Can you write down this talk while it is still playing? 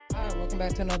Welcome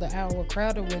back to another hour with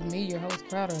Crowder with me, your host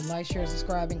Crowder. Like, share,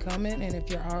 subscribe, and comment. And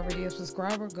if you're already a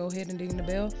subscriber, go ahead and ding the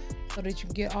bell so that you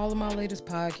can get all of my latest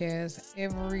podcasts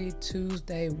every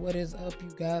Tuesday. What is up, you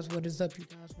guys? What is up, you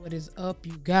guys? What is up,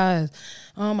 you guys?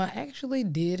 I actually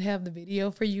did have the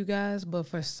video for you guys, but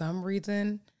for some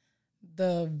reason,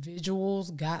 the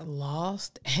visuals got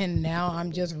lost, and now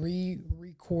I'm just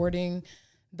re-recording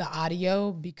the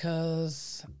audio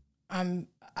because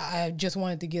I just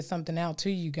wanted to get something out to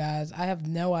you guys. I have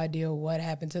no idea what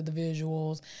happened to the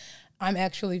visuals. I'm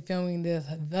actually filming this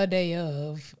the day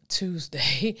of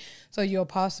Tuesday, so you'll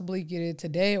possibly get it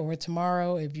today or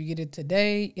tomorrow. If you get it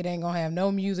today, it ain't gonna have no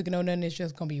music, no nothing. It's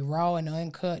just gonna be raw and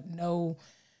uncut, no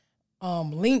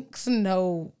links,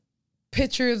 no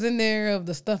pictures in there of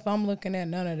the stuff I'm looking at,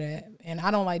 none of that. And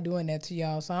I don't like doing that to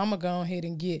y'all, so I'm gonna go ahead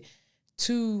and get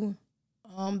to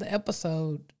the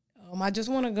episode. I just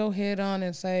want to go ahead on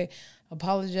and say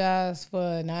apologize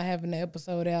for not having the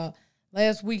episode out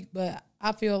last week, but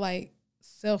I feel like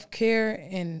self-care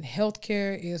and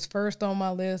healthcare is first on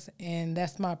my list, and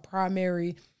that's my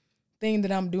primary thing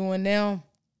that I'm doing now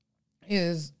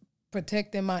is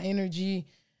protecting my energy,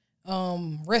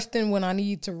 resting when I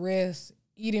need to rest,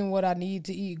 eating what I need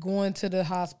to eat, going to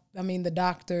the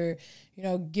doctor,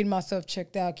 getting myself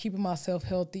checked out, keeping myself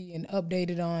healthy and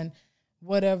updated on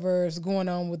whatever's going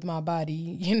on with my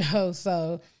body,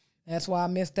 so that's why I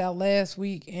missed out last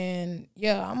week. And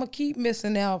yeah, I'm going to keep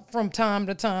missing out from time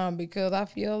to time because I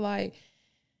feel like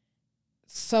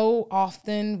so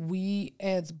often we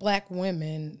as Black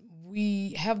women,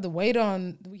 we have the weight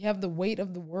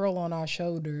of the world on our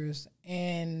shoulders,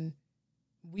 and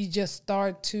we just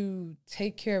start to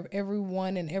take care of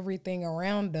everyone and everything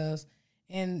around us.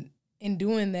 And in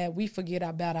doing that, we forget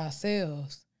about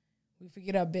ourselves. We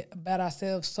forget about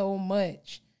ourselves so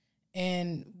much.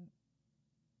 And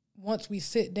once we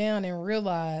sit down and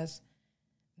realize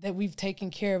that we've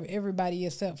taken care of everybody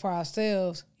except for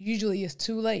ourselves, usually it's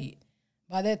too late.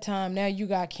 By that time, now you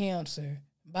got cancer.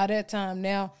 By that time,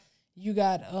 now you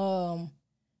got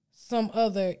some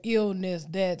other illness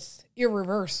that's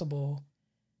irreversible.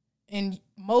 And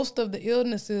most of the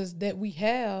illnesses that we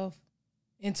have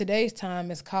in today's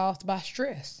time is caused by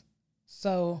stress.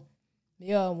 So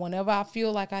yeah, whenever I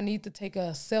feel like I need to take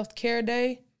a self-care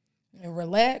day and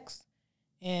relax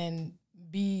and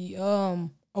be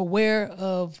aware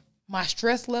of my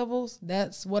stress levels,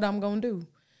 that's what I'm going to do.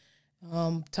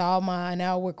 To all my An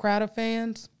Hour with Crowder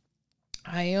fans,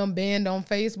 I am banned on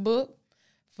Facebook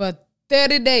for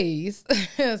 30 days.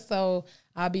 So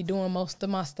I'll be doing most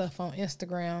of my stuff on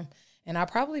Instagram. And I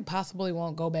possibly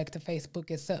won't go back to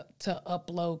Facebook except to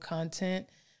upload content.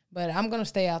 But I'm going to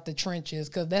stay out the trenches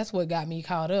because that's what got me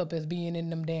caught up is being in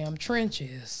them damn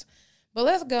trenches. But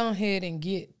let's go ahead and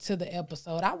get to the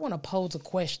episode. I want to pose a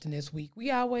question this week.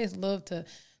 We always love to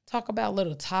talk about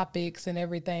little topics and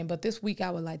everything, but this week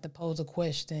I would like to pose a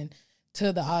question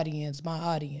to the audience, my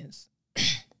audience.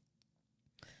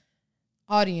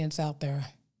 Audience out there,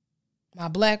 my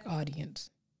Black audience.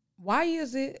 Why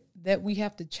is it that we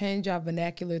have to change our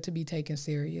vernacular to be taken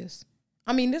serious?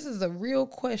 I mean, this is a real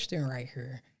question right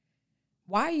here.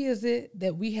 Why is it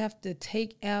that we have to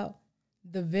take out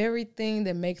the very thing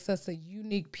that makes us a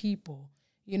unique people?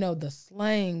 The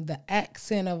slang, the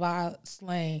accent of our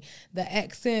slang, the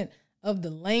accent of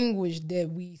the language that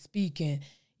we speak in,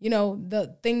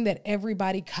 the thing that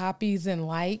everybody copies and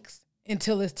likes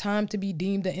until it's time to be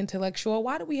deemed an intellectual.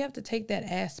 Why do we have to take that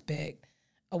aspect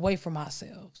away from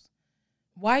ourselves?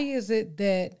 Why is it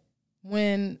that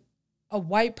when a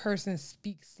white person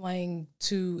speaks slang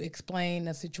to explain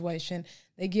a situation,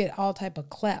 they get all type of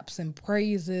claps and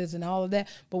praises and all of that.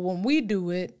 But when we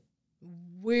do it,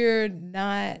 we're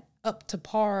not up to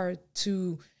par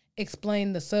to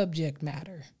explain the subject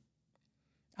matter.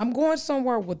 I'm going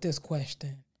somewhere with this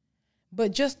question,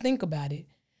 but just think about it.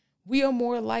 We are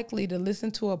more likely to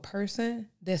listen to a person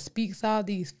that speaks all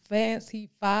these fancy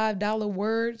 $5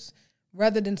 words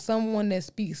rather than someone that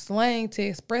speaks slang to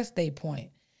express their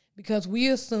point, because we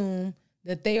assume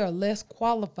that they are less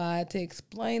qualified to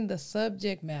explain the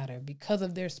subject matter because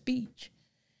of their speech.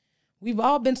 We've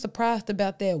all been surprised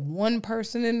about that one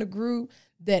person in the group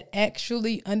that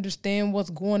actually understands what's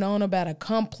going on about a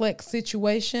complex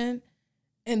situation.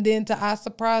 And then to our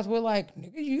surprise, we're like,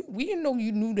 nigga, we didn't know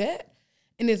you knew that.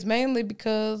 And it's mainly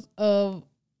because of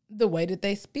the way that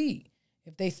they speak.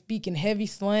 If they speak in heavy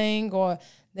slang, or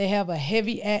they have a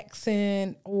heavy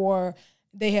accent, or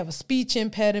they have a speech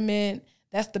impediment,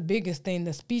 that's the biggest thing,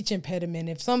 the speech impediment.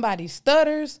 If somebody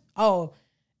stutters,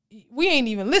 we ain't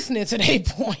even listening to their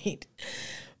point.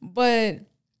 But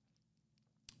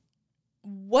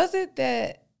was it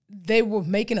that they were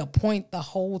making a point the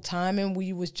whole time and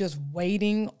we was just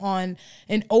waiting on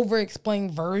an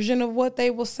over-explained version of what they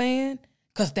were saying,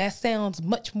 because that sounds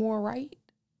much more right,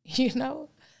 you know?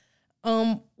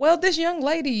 Well, this young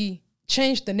lady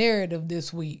changed the narrative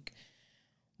this week.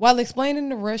 While explaining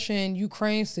the Russia and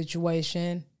Ukraine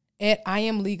situation at I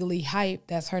Am Legally Hype,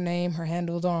 that's her name, her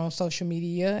handles are on social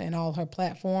media and all her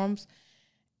platforms.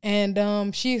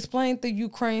 And she explained the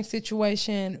Ukraine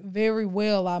situation very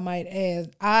well, I might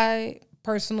add. I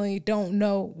personally don't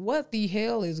know what the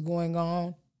hell is going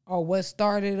on or what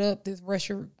started up this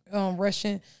Russia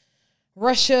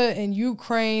and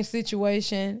Ukraine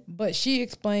situation, but she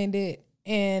explained it,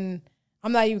 and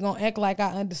I'm not even going to act like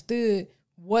I understood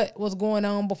what was going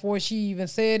on before she even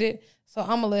said it, so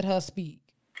I'm going to let her speak.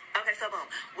 Okay, so boom.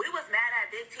 We was mad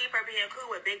at Big T for being cool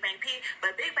with Big Bang P,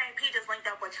 but Big Bang P just linked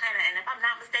up with China, and if I'm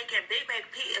not mistaken, Big Bang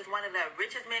P is one of the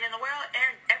richest men in the world,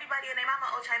 and everybody and their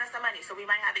mama owe China some money, so we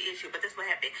might have an issue, but this what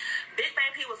happened. Big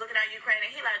Bang P was looking at Ukraine,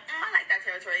 and he like, I like that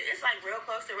territory. It's like real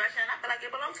close to Russia, and I feel like it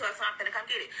belongs to us, so I'm finna come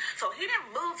get it. So he didn't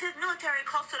move his military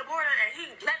close to the border, and he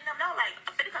letting them know, like,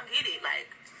 I'm finna come get it, like,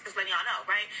 just letting y'all know,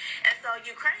 right? And so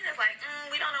Ukraine is like,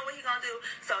 we don't know what he's gonna do.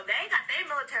 So they got their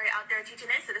military out there teaching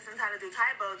their citizens how to do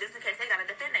Taibo just in case they gotta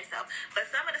defend themselves. But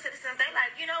some of the citizens, they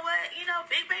like, you know what? You know,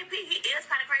 Big Bang P, he is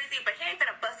kind of crazy, but he ain't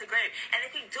finna bust a grape. And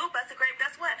if he do bust a grape,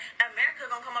 guess what? America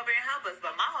gonna come over here and help us.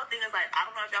 But my whole thing is like, I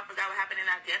don't know if y'all forgot what happened in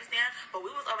Afghanistan, but we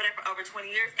was over there for over 20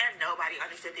 years and nobody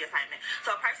understood the assignment.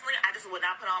 So personally, I just would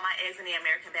not put all my eggs in the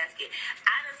American basket.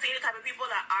 I done seen the type of people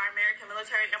that are American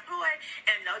military employed,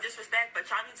 and no disrespect, but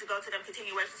y'all need to go to them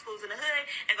continuation schools in the hood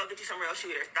and go get you some real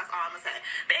shooters. That's all I'm gonna say.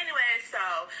 But anyway,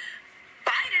 so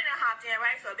Biden done hopped in,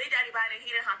 right? So Big Daddy Biden,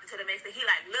 he done hopped into the mix, and he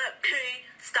like, look, P,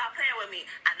 stop playing with me.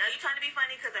 I know you're trying to be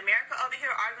funny because America over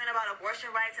here arguing about abortion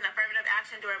rights and affirmative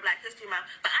action during Black History Month,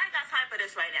 but I ain't got time for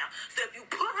this right now. So if you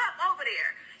pull up over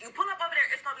there,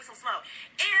 it's gonna be some smoke.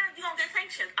 And you're gonna get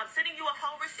sanctions. I'm sending you a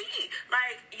whole receipt.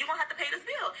 Like, you're gonna have to pay this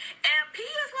bill. And P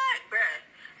is like, bruh,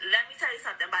 let me tell you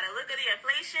something. By the look of the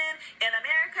inflation in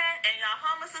America and y'all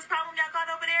homelessness problem y'all got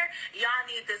over there, y'all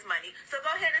need this money. So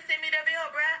go ahead and send me the bill,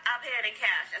 bruh. I'll pay it in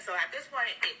cash. And so at this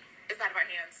point, it's out of our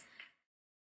hands.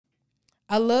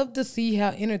 I love to see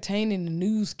how entertaining the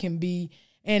news can be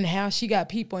and how she got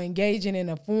people engaging in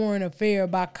a foreign affair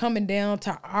by coming down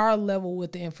to our level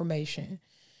with the information.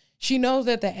 She knows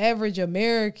that the average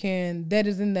American that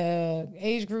is in the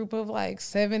age group of like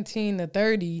 17 to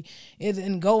 30 is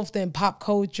engulfed in pop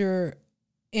culture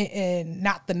and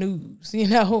not the news, you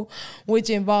know,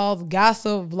 which involves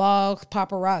gossip, vlogs,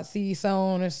 paparazzi, so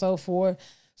on and so forth.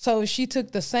 So she took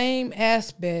the same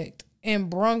aspect and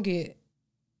brung it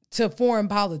to foreign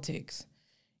politics.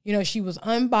 You know, she was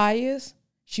unbiased,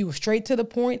 she was straight to the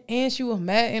point, and she was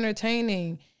mad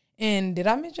entertaining. And did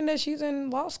I mention that she's in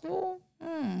law school?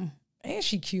 And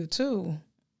she cute too.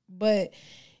 But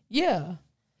yeah,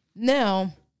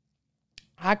 now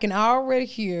I can already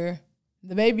hear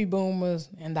the baby boomers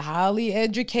and the highly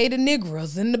educated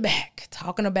Negroes in the back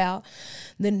talking about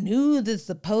the news is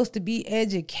supposed to be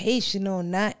educational,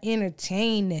 not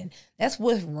entertaining. That's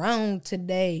what's wrong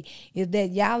today, is that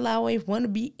y'all always want to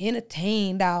be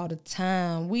entertained all the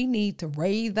time. We need to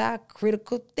raise our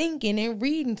critical thinking and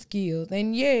reading skills.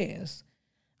 And yes,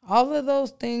 all of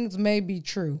those things may be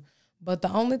true. But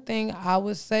the only thing I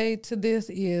would say to this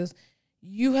is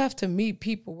you have to meet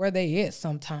people where they at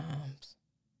sometimes.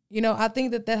 You know, I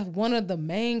think that that's one of the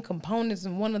main components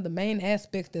and one of the main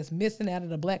aspects that's missing out of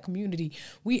the Black community.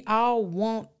 We all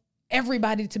want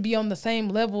everybody to be on the same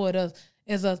level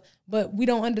as us, but we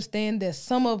don't understand that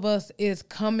some of us is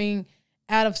coming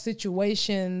out of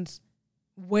situations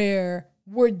where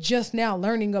we're just now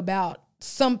learning about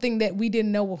something that we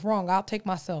didn't know was wrong. I'll take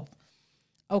myself.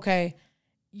 Okay.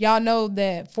 Y'all know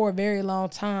that for a very long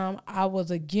time, I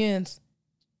was against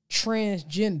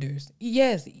transgenders.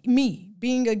 Yes, me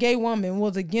being a gay woman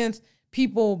was against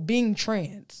people being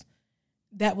trans.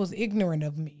 That was ignorant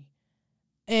of me.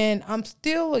 And I'm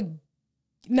still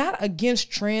not against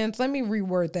trans. Let me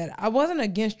reword that. I wasn't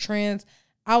against trans.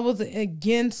 I was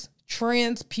against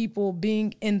trans people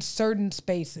being in certain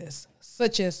spaces,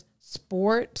 such as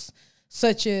sports,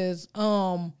 such as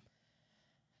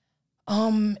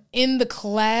in the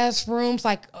classrooms,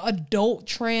 like adult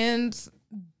trans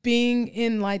being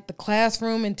in like the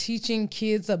classroom and teaching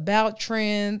kids about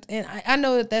trans. And I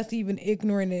know that that's even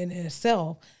ignorant in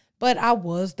itself, but I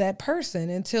was that person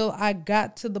until I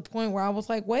got to the point where I was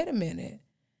like, wait a minute,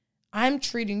 I'm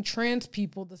treating trans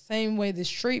people the same way that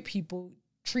straight people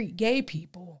treat gay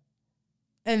people.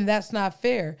 And that's not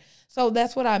fair. So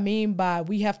that's what I mean by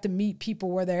we have to meet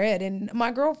people where they're at. And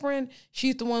my girlfriend,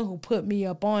 she's the one who put me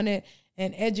up on it.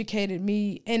 and educated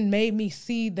me and made me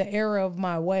see the error of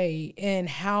my way and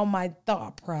how my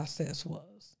thought process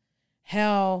was.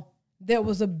 How there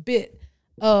was a bit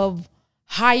of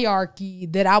hierarchy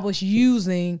that I was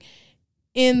using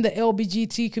in the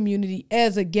LBGT community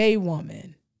as a gay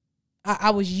woman.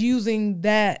 I was using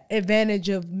that advantage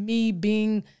of me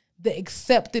being the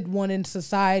accepted one in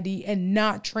society and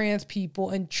not trans people,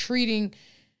 and treating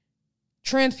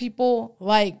trans people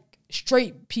like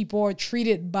straight people are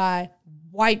treated by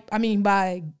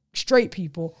by straight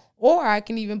people. Or I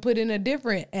can even put in a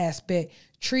different aspect,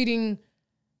 treating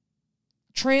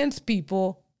trans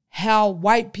people how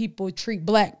white people treat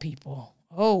black people.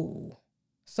 Oh,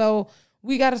 so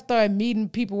we got to start meeting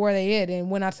people where they at. And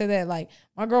when I say that, like,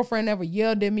 my girlfriend never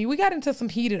yelled at me. We got into some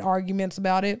heated arguments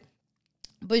about it,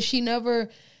 but she never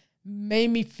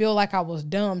made me feel like I was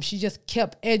dumb. She just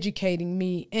kept educating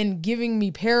me and giving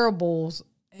me parables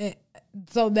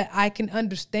so that I can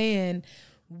understand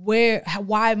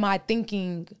why my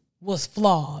thinking was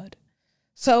flawed.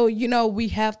 So, we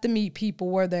have to meet people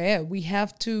where they're at. We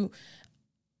have to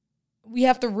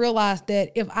realize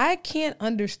that if I can't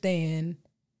understand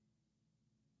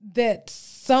that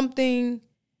something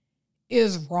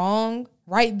is wrong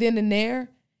right then and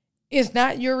there, it's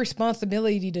not your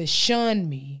responsibility to shun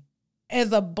me.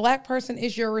 As a black person,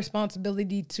 it's your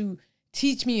responsibility to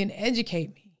teach me and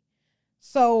educate me.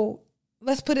 So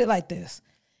let's put it like this.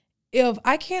 If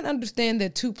I can't understand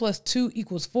that 2 + 2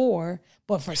 = 4,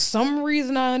 but for some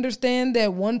reason I understand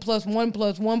that 1 + 1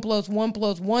 + 1 + 1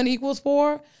 + 1 =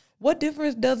 4, what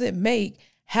difference does it make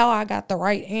how I got the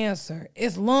right answer,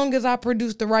 as long as I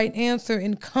produce the right answer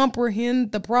and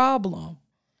comprehend the problem?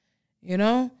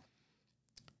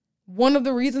 One of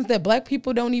the reasons that black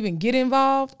people don't even get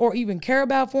involved or even care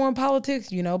about foreign politics,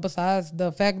 besides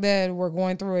the fact that we're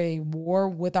going through a war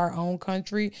with our own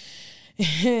country,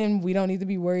 and we don't need to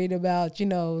be worried about,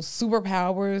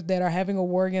 superpowers that are having a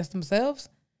war against themselves,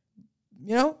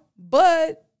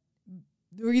 but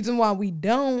the reason why we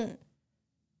don't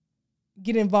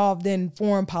get involved in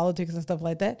foreign politics and stuff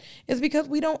like that is because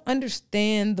we don't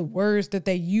understand the words that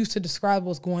they use to describe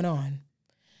what's going on.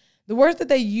 The words that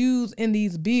they use in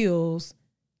these bills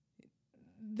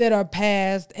that are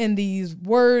passed, and these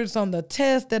words on the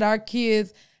test that our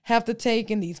kids have to take,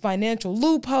 and these financial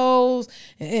loopholes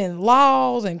and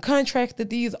laws and contracts that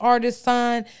these artists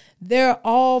sign, they're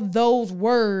all those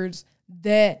words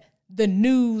that the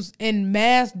news and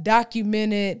mass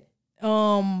documented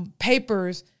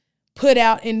papers put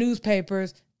out in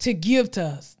newspapers to give to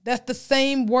us. That's the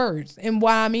same words. And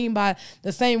what I mean by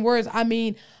the same words, I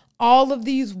mean all of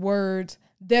these words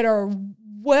that are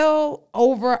well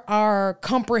over our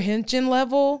comprehension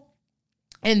level,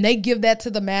 and they give that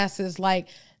to the masses like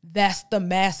that's the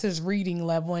masses reading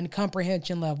level and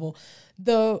comprehension level.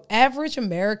 The average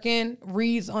American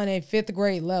reads on a 5th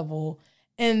grade level,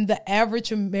 and the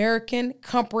average American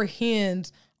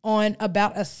comprehends on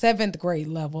about a 7th grade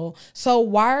level. So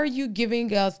why are you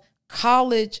giving us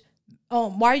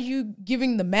why are you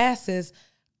giving the masses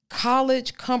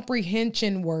college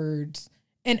comprehension words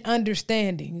and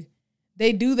understanding?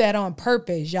 They do that on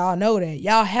purpose. Y'all know that.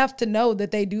 Y'all have to know that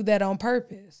they do that on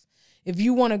purpose. If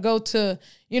you want to go to,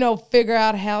 figure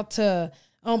out how to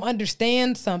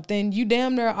understand something, you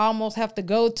damn near almost have to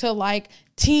go to like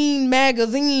Teen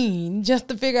Magazine just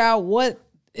to figure out what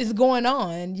is going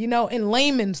on, in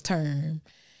layman's term.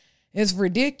 It's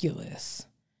ridiculous.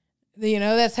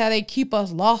 That's how they keep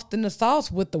us lost in the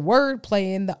sauce with the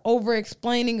wordplay and the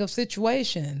over-explaining of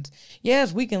situations.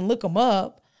 Yes, we can look them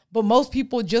up, but most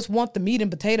people just want the meat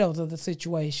and potatoes of the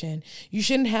situation. You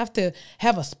shouldn't have to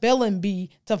have a spelling bee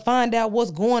to find out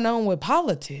what's going on with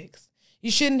politics.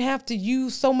 You shouldn't have to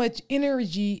use so much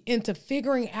energy into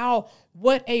figuring out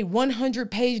what a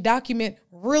 100-page document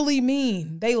really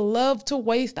means. They love to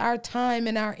waste our time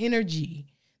and our energy.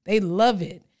 They love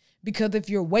it. Because if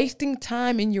you're wasting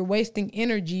time and you're wasting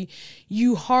energy,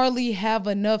 you hardly have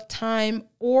enough time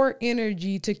or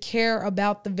energy to care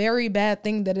about the very bad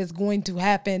thing that is going to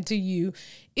happen to you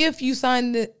if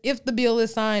the bill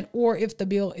is signed or if the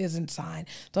bill isn't signed.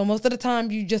 So most of the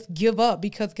time you just give up,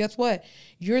 because guess what?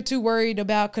 You're too worried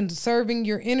about conserving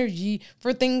your energy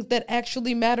for things that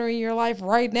actually matter in your life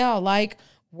right now, like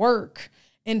work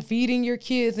and feeding your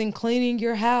kids and cleaning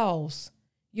your house.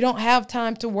 You don't have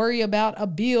time to worry about a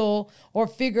bill or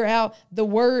figure out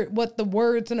what the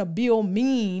words in a bill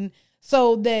mean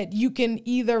so that you can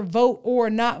either vote or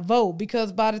not vote.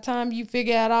 Because by the time you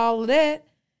figure out all of that,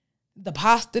 the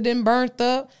pasta done burnt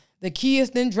up, the kids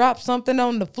done dropped something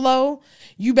on the floor,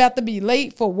 you about to be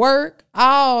late for work,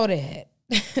 all that.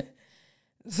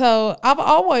 So I've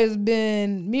always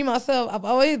been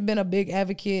a big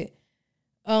advocate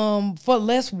for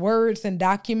less words and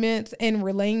documents and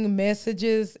relaying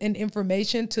messages and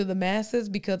information to the masses,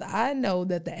 because I know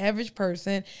that the average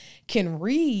person can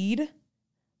read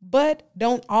but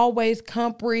don't always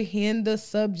comprehend the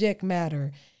subject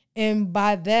matter. And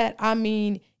by that, I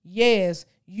mean, yes,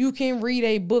 you can read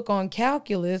a book on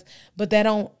calculus, but that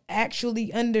don't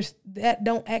actually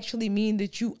mean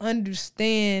that you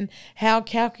understand how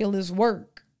calculus works.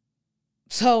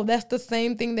 So that's the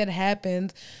same thing that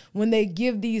happens when they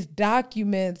give these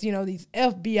documents, these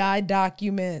FBI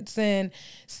documents and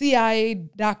CIA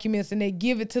documents, and they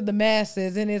give it to the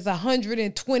masses, and it's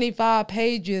 125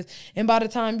 pages. And by the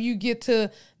time you get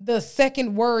to the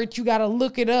second word, you got to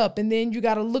look it up. And then you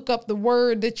got to look up the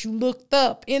word that you looked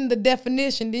up in the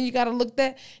definition. Then you got to look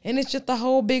that. And it's just a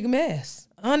whole big mess,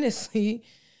 honestly.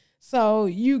 So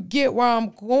you get where I'm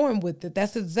going with it.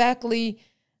 That's exactly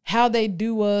how they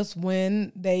do us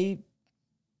when they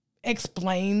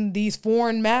explain these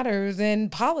foreign matters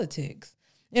and politics.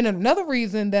 And another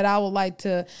reason that I would like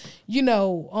to,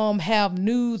 have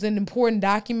news and important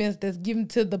documents that's given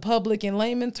to the public in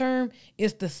layman term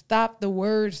is to stop the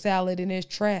word salad in its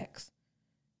tracks.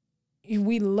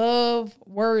 We love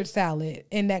word salad.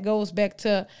 And that goes back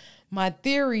to my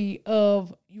theory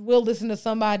of you will listen to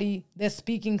somebody that's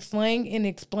speaking slang and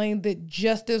explains it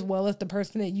just as well as the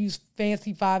person that used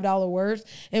fancy $5 words,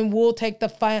 and we'll take the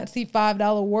fancy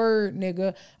 $5 word,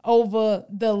 nigga, over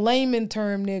the layman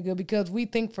term, nigga, because we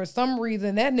think for some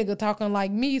reason that nigga talking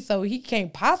like me, so he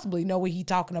can't possibly know what he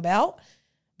talking about.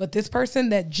 But this person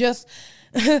that just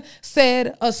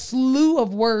said a slew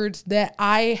of words that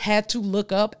I had to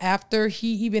look up after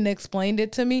he even explained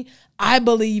it to me, I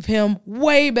believe him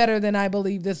way better than I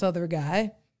believe this other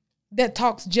guy that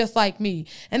talks just like me.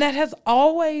 And that has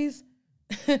always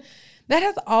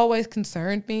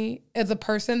concerned me as a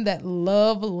person that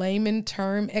love layman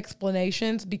term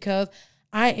explanations, because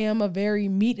I am a very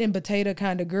meat and potato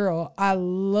kind of girl. I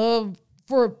love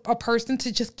for a person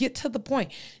to just get to the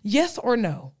point. Yes or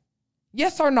no.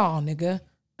 Yes or no, nigga.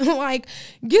 Like,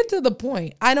 get to the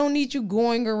point. I don't need you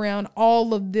going around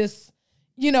all of this,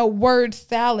 word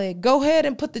salad. Go ahead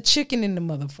and put the chicken in the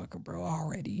motherfucker, bro,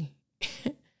 already.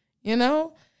 And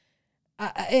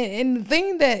the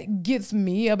thing that gets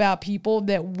me about people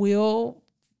that will,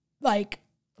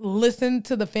 listen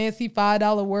to the fancy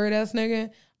 $5 word ass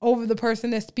nigga over the person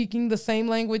that's speaking the same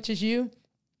language as you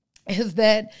is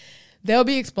that they'll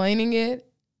be explaining it,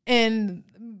 and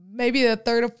maybe the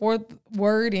third or fourth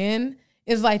word in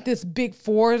is like this big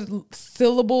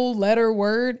 4-syllable letter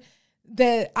word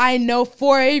that I know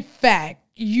for a fact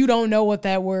you don't know what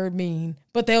that word mean,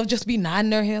 but they'll just be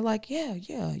nodding their head like, yeah,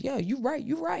 you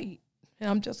right. And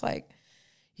I'm just like,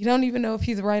 you don't even know if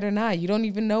he's right or not. You don't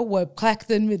even know what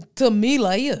Claxton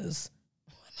Tamila is.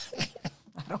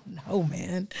 I don't know,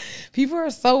 man. People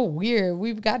are so weird.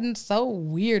 We've gotten so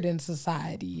weird in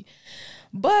society.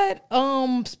 But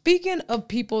speaking of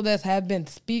people that have been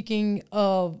speaking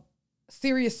of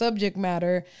serious subject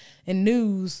matter and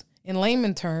news in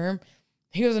layman term,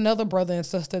 here's another brother and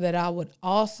sister that I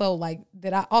also like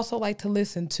to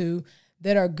listen to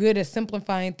that are good at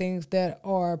simplifying things that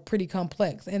are pretty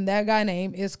complex. And that guy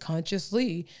name is Conscious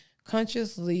Lee.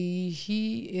 Conscious Lee,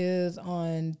 he is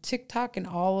on TikTok and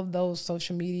all of those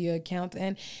social media accounts,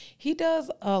 and he does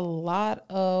a lot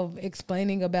of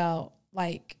explaining about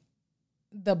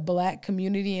the Black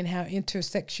community and how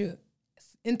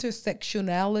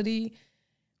intersectionality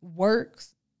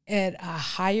works at a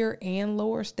higher and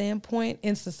lower standpoint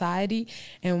in society,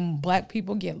 and Black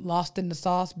people get lost in the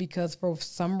sauce because for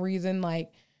some reason,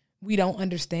 we don't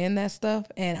understand that stuff.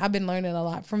 And I've been learning a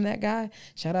lot from that guy.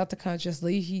 Shout out to Conscious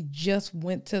Lee. He just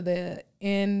went to the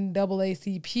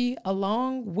NAACP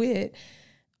along with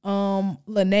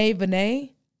Lene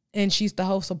Vinay, and she's the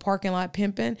host of Parking Lot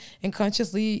Pimpin'. And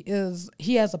Conscious Lee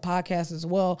he has a podcast as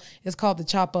well. It's called The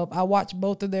Chop Up. I watched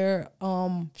both of their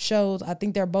shows. I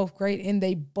think they're both great, and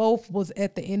they both was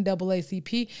at the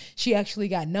NAACP. She actually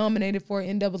got nominated for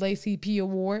an NAACP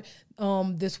award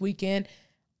this weekend.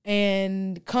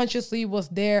 And Conscious Lee was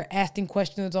there asking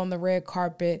questions on the red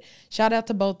carpet. Shout out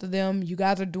to both of them. You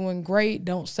guys are doing great.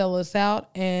 Don't sell us out.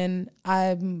 And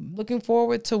I'm looking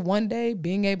forward to one day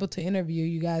being able to interview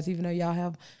you guys, even though y'all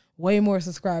have way more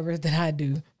subscribers than I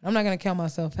do. I'm not going to count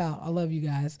myself out. I love you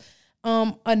guys.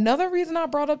 Another reason I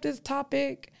brought up this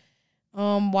topic,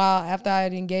 after I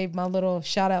gave my little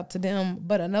shout out to them,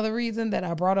 but another reason that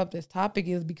I brought up this topic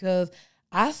is because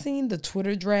I seen the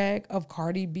Twitter drag of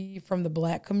Cardi B from the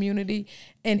Black community,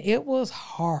 and it was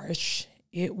harsh.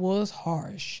 It was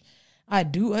harsh. I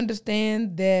do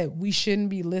understand that we shouldn't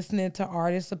be listening to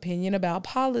artists' opinion about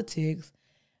politics,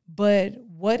 But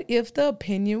what if the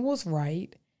opinion was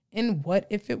right? And what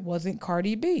if it wasn't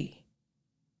Cardi B?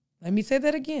 Let me say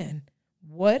that again.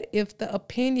 What if the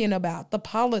opinion about the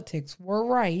politics were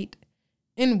right?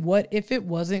 And what if it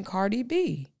wasn't Cardi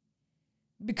B?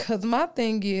 Because my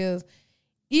thing is,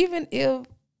 even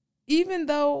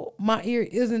though my ear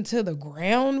isn't to the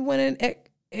ground when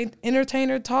an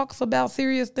entertainer talks about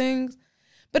serious things,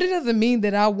 but it doesn't mean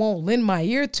that I won't lend my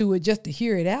ear to it just to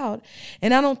hear it out.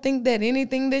 And I don't think that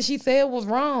anything that she said was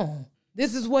wrong.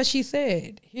 This is what she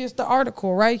said. Here's the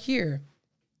article right here.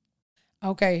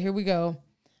 Okay, here we go.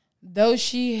 Though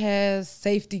she has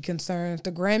safety concerns,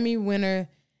 the Grammy winner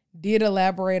did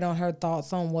elaborate on her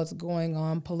thoughts on what's going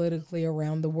on politically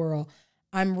around the world.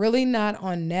 I'm really not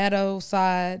on NATO's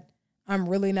side. I'm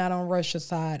really not on Russia's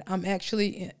side. I'm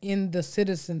actually in the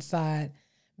citizen side.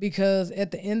 Because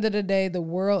at the end of the day, the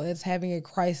world is having a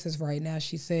crisis right now,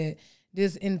 she said.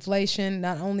 This inflation,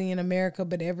 not only in America,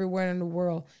 but everywhere in the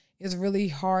world, is really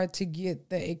hard to get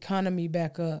the economy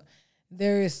back up.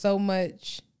 There is so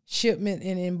much shipment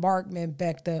and embarkment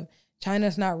backed up.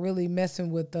 China's not really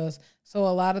messing with us. So a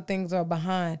lot of things are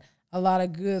behind. A lot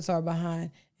of goods are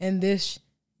behind. And this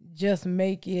just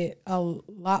make it a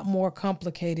lot more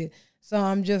complicated. So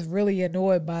I'm just really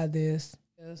annoyed by this.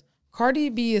 Cardi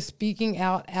B is speaking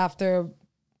out after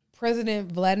President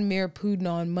Vladimir Putin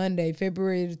on Monday,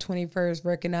 February the 21st,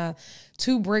 recognized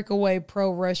 2 breakaway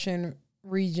pro-Russian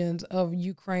regions of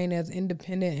Ukraine as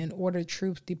independent and ordered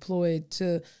troops deployed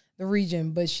to the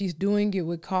region. But she's doing it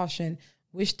with caution.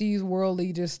 Wish these world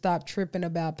leaders stop tripping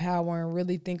about power and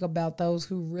really think about those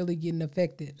who really getting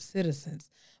affected, citizens.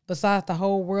 Besides, the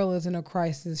whole world is in a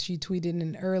crisis, she tweeted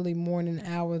in early morning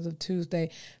hours of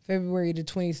Tuesday, February the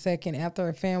 22nd, after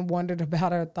a fan wondered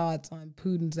about her thoughts on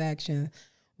Putin's actions.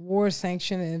 War,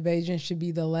 sanction, and invasion should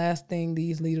be the last thing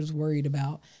these leaders worried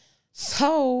about.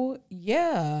 So,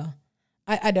 yeah,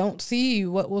 I don't see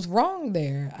what was wrong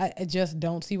there. I just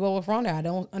don't see what was wrong there. I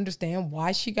don't understand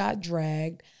why she got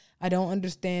dragged. I don't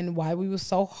understand why we were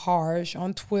so harsh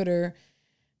on Twitter,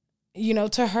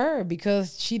 to her,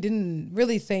 because she didn't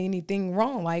really say anything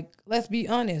wrong. Like, let's be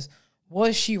honest.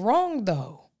 Was she wrong,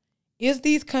 though? Is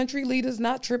these country leaders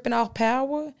not tripping off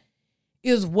power?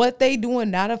 Is what they doing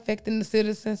not affecting the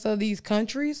citizens of these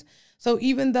countries? So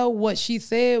even though what she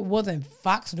said wasn't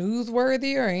Fox News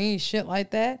worthy or any shit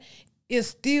like that, it's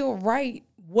still right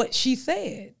what she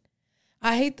said.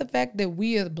 I hate the fact that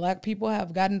we as Black people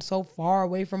have gotten so far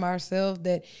away from ourselves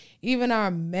that even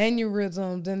our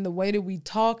mannerisms and the way that we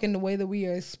talk and the way that we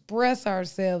express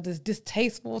ourselves is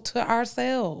distasteful to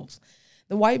ourselves.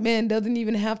 The white man doesn't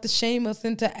even have to shame us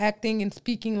into acting and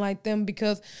speaking like them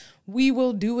because we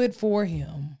will do it for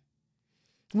him.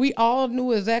 We all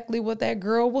knew exactly what that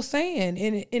girl was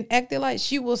saying and acted like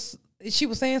she was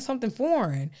saying something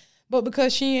foreign. But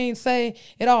because she ain't say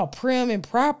it all prim and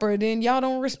proper, then y'all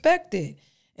don't respect it.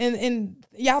 And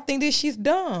y'all think that she's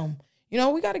dumb.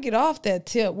 We got to get off that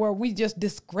tip where we just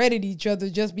discredit each other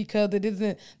just because it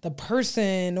isn't the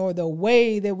person or the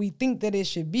way that we think that it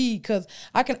should be. Because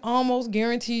I can almost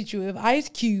guarantee you if Ice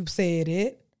Cube said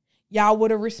it, y'all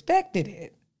would have respected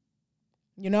it.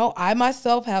 I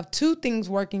myself have 2 things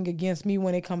working against me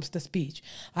when it comes to speech.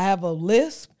 I have a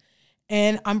lisp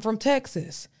and I'm from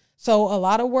Texas. So a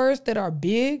lot of words that are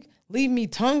big leave me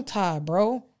tongue-tied,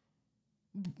 bro.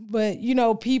 But,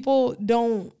 people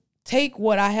don't take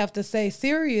what I have to say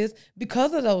serious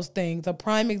because of those things. A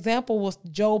prime example was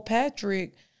Joe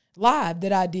Patrick live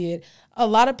that I did. A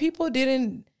lot of people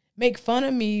didn't make fun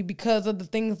of me because of the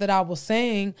things that I was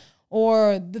saying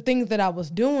or the things that I was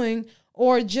doing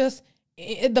or just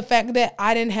the fact that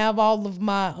I didn't have all of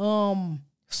my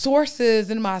sources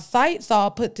and my sites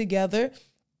all put together.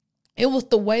 It was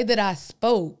the way that I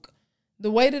spoke.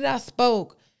 The way that I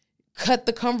spoke cut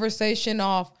the conversation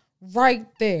off right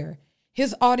there.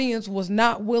 His audience was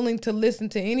not willing to listen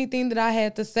to anything that I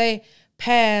had to say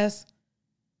past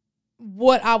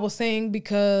what I was saying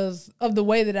because of the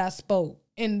way that I spoke.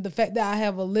 And the fact that I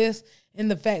have a list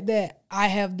and the fact that I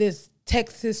have this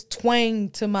Texas twang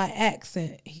to my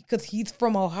accent. Because he's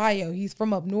from Ohio. He's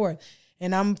from up north.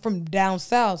 And I'm from down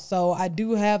south. So I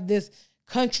do have this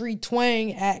country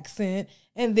twang accent,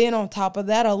 and then on top of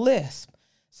that, a lisp.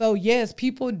 So yes,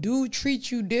 people do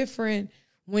treat you different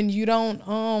when you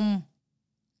don't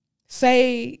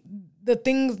say the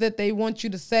things that they want you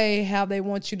to say, how they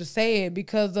want you to say it,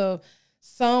 because of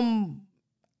some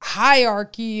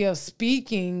hierarchy of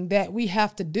speaking that we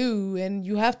have to do, and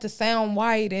you have to sound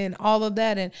white and all of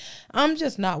that. And I'm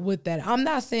just not with that. I'm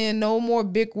not saying no more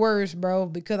big words, bro,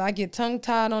 because I get tongue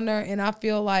tied on there, and I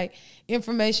feel like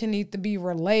information needs to be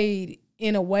relayed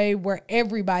in a way where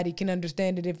everybody can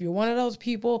understand it. If you're one of those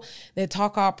people that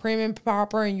talk all prim and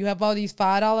proper and you have all these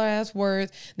 $5 ass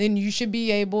words, then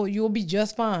you'll be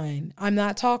just fine. I'm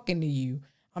not talking to you.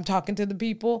 I'm talking to the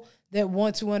people that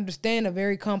want to understand a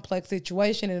very complex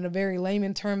situation in a very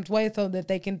layman terms way so that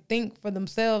they can think for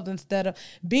themselves instead of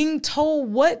being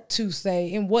told what to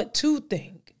say and what to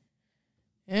think.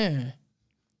 Yeah.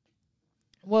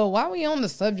 Well, while we on the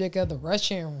subject of the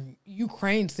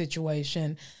Russia-Ukraine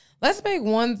situation, let's make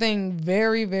one thing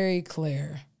very, very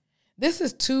clear. This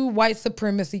is two white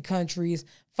supremacy countries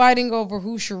fighting over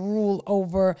who should rule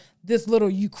over this little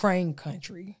Ukraine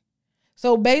country.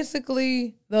 So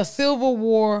basically, the civil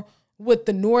war with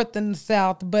the North and the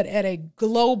South, but at a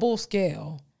global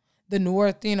scale. The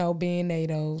North, being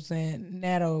NATO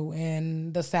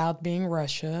and the South being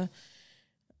Russia.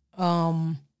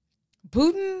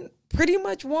 Putin pretty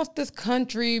much wants this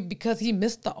country because he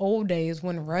missed the old days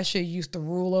when Russia used to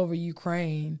rule over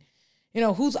Ukraine.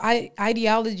 Whose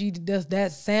ideology does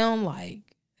that sound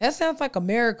like? That sounds like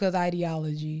America's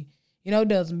ideology.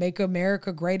 Does Make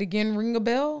America Great Again ring a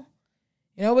bell?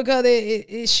 Because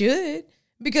it should.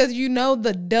 Because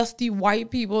the dusty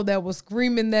white people that was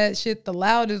screaming that shit the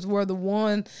loudest were the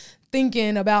ones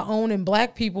thinking about owning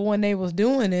black people when they was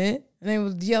doing it. And they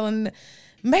was yelling,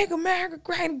 "Make America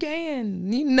Great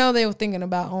Again." They were thinking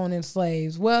about owning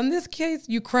slaves. Well, in this case,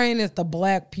 Ukraine is the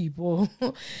black people.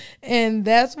 And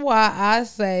that's why I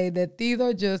say that these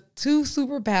are just two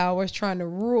superpowers trying to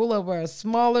rule over a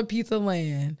smaller piece of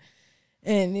land.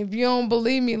 And if you don't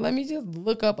believe me, let me just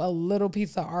look up a little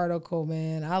piece of article,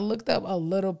 man. I looked up a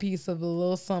little piece of a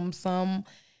little something,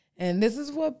 and this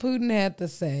is what Putin had to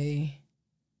say.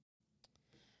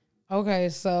 Okay,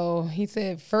 so he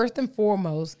said, first and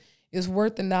foremost, it's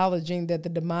worth acknowledging that the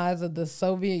demise of the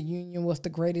Soviet Union was the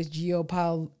greatest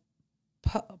geopolitical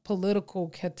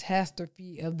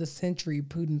catastrophe of the century,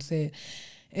 Putin said.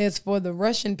 As for the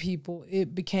Russian people,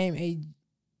 it became a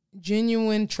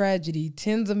genuine tragedy.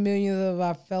 Tens of millions of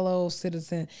our fellow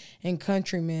citizens and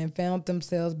countrymen found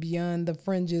themselves beyond the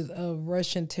fringes of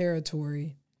Russian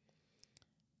territory.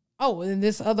 Oh, and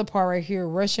this other part right here,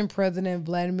 Russian President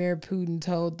Vladimir Putin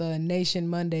told the nation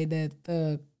Monday that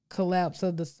the collapse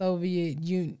of the Soviet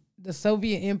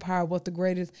Empire was the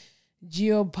greatest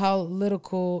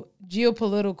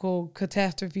geopolitical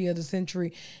catastrophe of the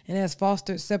century and has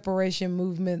fostered separation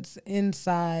movements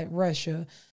inside Russia.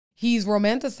 He's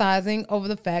romanticizing over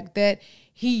the fact that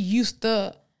he used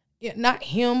to, not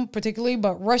him particularly,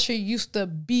 but Ukraine used to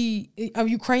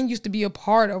be a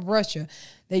part of Russia.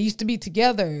 They used to be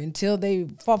together until they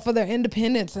fought for their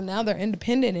independence, and now they're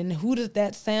independent. And who does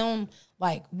that sound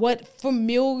like? What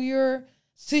familiar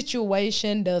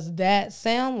situation does that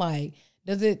sound like?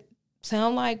 Does it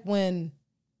sound like when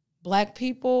black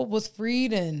people was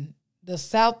freed and the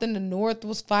South and the North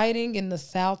was fighting and the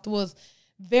South was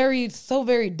very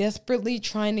desperately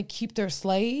trying to keep their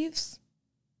slaves?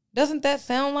 Doesn't that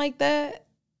sound like that?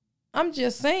 I'm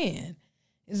just saying.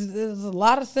 There's a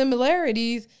lot of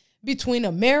similarities between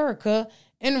America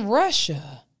and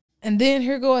Russia. And then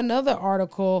here go another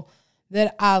article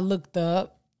that I looked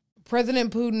up.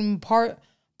 President Putin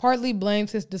partly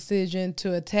blames his decision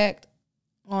to attack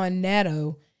on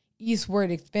NATO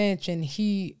eastward expansion.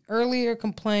 He earlier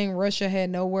complained Russia had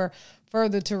nowhere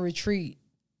further to retreat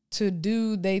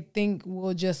they think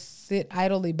will just sit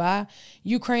idly by.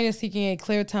 Ukraine is seeking a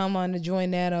clear timeline to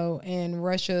join NATO, and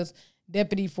Russia's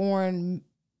deputy foreign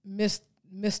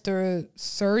Mr.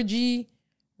 Sergei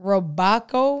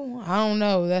Robako, I don't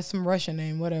know, that's some Russian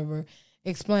name, whatever,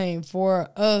 explained, for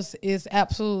us, it's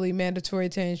absolutely mandatory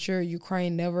to ensure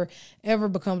Ukraine never, ever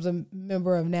becomes a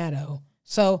member of NATO.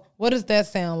 So what does that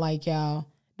sound like, y'all?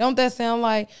 Don't that sound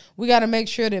like we got to make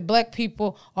sure that black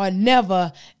people are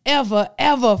never, ever,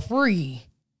 ever free?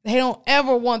 They don't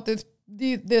ever want this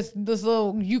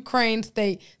little Ukraine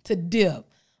state to dip.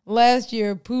 Last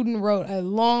year, Putin wrote a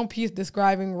long piece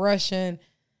describing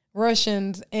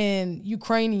Russians and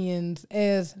Ukrainians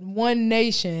as one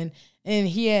nation, and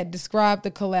he had described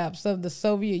the collapse of the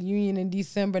Soviet Union in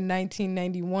December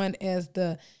 1991 as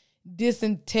the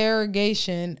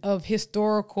disintegration of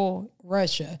historical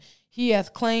Russia. He has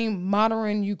claimed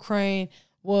modern Ukraine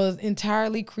was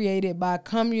entirely created by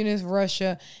communist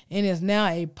Russia and is now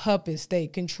a puppet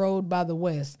state controlled by the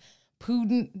West.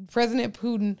 President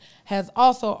Putin has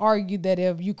also argued that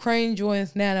if Ukraine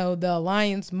joins NATO, the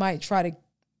alliance might try to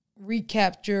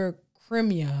recapture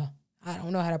Crimea. I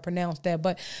don't know how to pronounce that,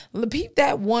 but repeat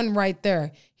that one right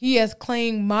there. He has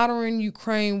claimed modern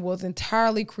Ukraine was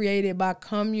entirely created by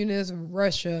communist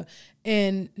Russia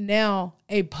and now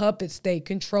a puppet state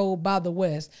controlled by the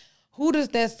West. Who does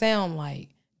that sound like?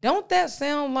 Don't that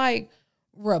sound like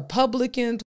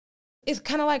Republicans. It's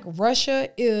kind of like Russia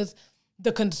is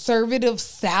the conservative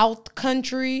South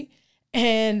country,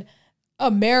 and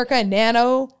America and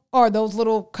NATO are those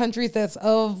little countries that's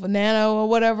of NATO or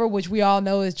whatever, which we all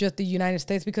know is just the United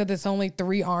States, because it's only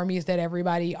three armies that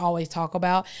everybody always talk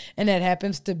about, and that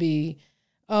happens to be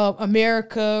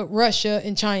America, Russia,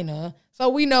 and China. So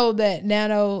we know that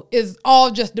NATO is all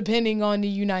just depending on the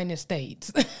United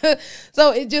States.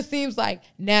 So it just seems like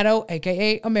NATO,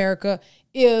 aka America,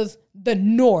 is the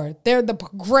North. They're the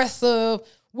progressive.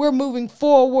 We're moving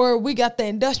forward. We got the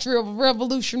Industrial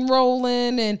Revolution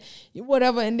rolling and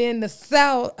whatever. And then the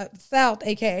South,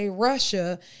 aka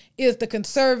Russia, is the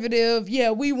conservative.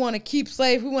 Yeah, we want to keep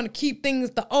slaves. We want to keep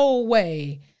things the old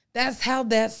way. That's how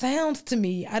that sounds to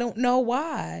me. I don't know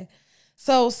why.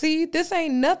 So see, this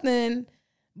ain't nothing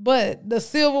but the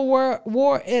Civil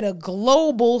War at a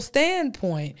global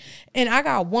standpoint. And I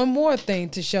got one more thing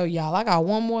to show y'all.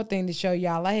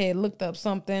 I had looked up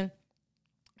something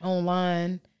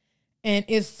online, and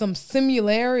it's some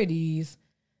similarities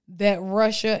that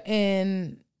Russia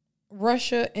and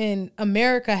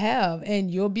America have,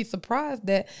 and you'll be surprised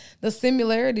that the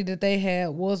similarity that they had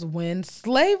was when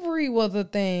slavery was a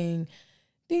thing.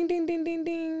 Ding, ding, ding, ding,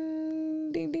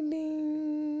 ding, ding, ding, ding.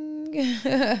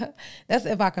 That's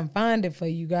if I can find it for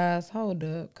you guys. Hold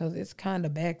up, because it's kind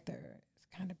of back there.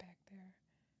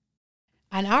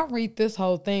 And I'll read this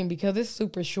whole thing because it's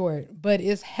super short, but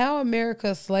it's how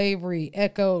America's slavery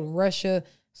echoed Russia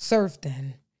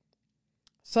serfdom.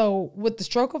 So with the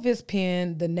stroke of his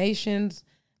pen, the nation's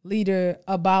leader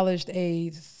abolished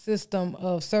a system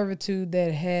of servitude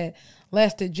that had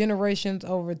lasted generations.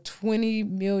 Over 20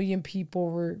 million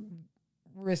people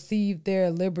received their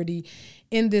liberty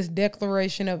in this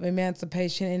Declaration of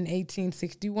Emancipation in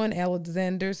 1861.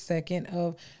 Alexander II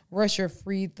of Russia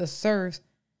freed the serfs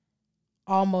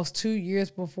almost 2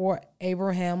 years before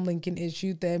Abraham Lincoln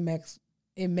issued the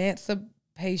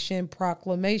Emancipation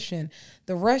Proclamation.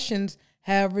 The Russians,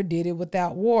 however, did it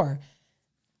without war.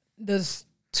 The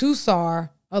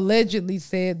Tsar allegedly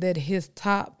said that his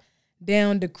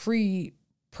top-down decree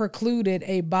precluded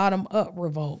a bottom-up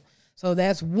revolt. So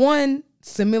that's one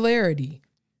similarity,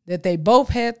 that they both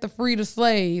had to free the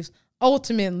slaves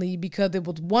ultimately because it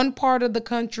was one part of the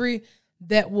country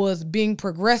that was being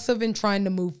progressive and trying to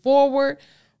move forward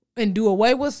and do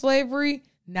away with slavery,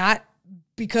 not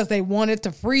because they wanted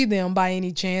to free them by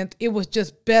any chance. It was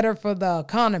just better for the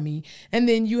economy. And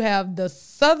then you have the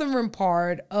southern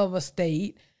part of a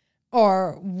state,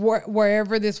 or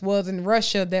wherever this was in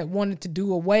Russia, that wanted to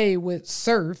do away with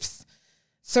serfdom.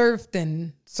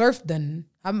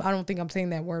 I don't think I'm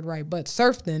saying that word right, but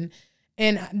serfdom.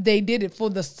 And they did it for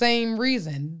the same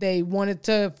reason. They wanted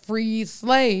to free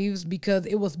slaves because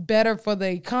it was better for the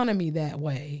economy that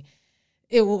way.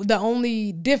 The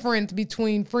only difference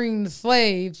between freeing the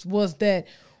slaves was that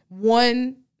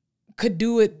one could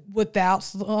do it without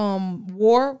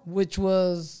war, which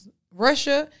was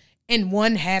Russia, and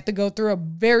one had to go through a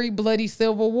very bloody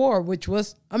civil war, which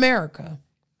was America.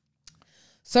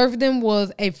 Serfdom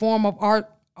was a form of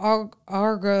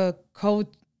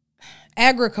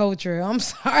agriculture,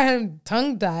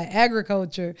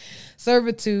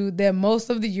 servitude that most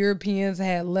of the Europeans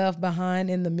had left behind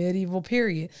in the medieval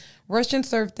period. Russian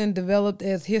serfdom developed,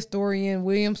 as historian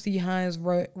William C. Hines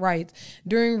writes,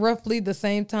 during roughly the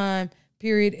same time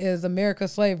period as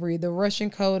America's slavery. The Russian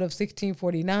Code of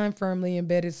 1649 firmly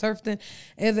embedded serfdom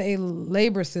as a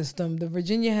labor system. The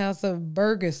Virginia House of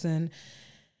Ferguson,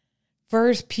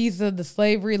 first piece of the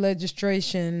slavery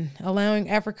legislation allowing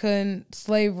African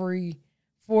slavery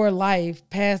for life,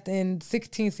 passed in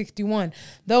 1661.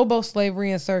 Though both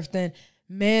slavery and serfdom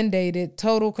mandated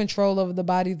total control over the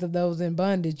bodies of those in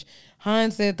bondage,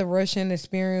 Hines said the Russian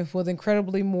experience was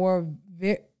incredibly more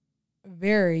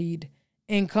varied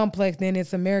and complex than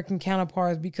its American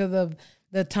counterparts because of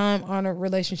the time-honored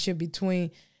relationship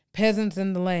between peasants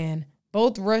and the land.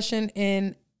 Both Russian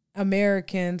and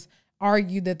Americans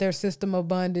argued that their system of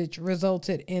bondage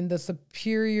resulted in the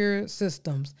superior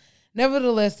systems.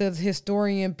 Nevertheless, as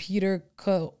historian Peter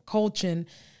Kolchin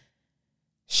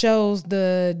shows,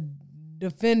 the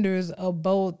defenders of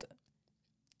both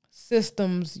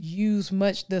systems use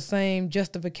much the same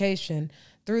justification.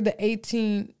 Through the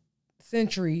 18th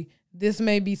century, this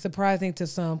may be surprising to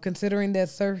some, considering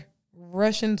that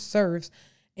Russian serfs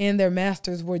and their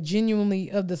masters were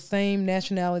genuinely of the same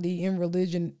nationality and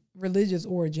religious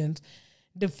origins.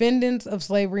 Defendants of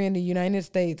slavery in the United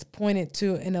States pointed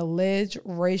to an alleged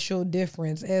racial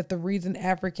difference as the reason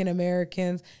African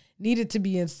Americans, needed to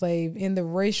be enslaved. In the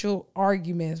racial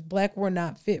arguments, black were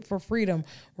not fit for freedom.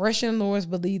 Russian lords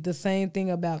believed the same thing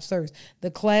about serfs.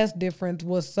 The class difference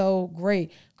was so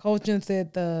great. Kolchin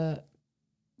said the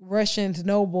Russians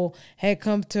noble had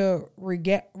come to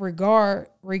regard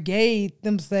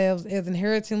themselves as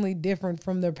inherently different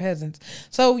from their peasants.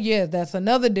 So yeah, that's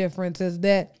another difference, is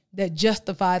that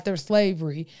justified their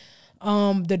slavery.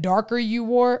 The darker you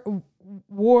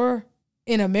wore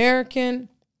in American,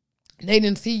 they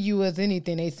didn't see you as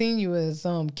anything. They seen you as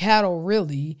cattle,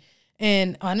 really.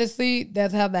 And honestly,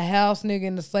 that's how the house nigga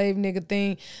and the slave nigga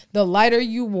thing, the lighter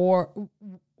you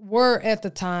were at the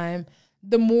time,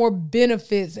 the more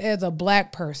benefits as a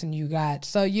black person you got.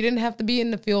 So you didn't have to be in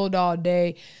the field all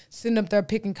day, sitting up there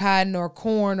picking cotton or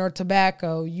corn or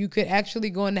tobacco. You could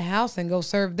actually go in the house and go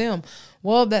serve them.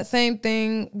 Well, that same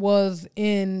thing was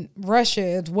in Russia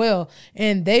as well.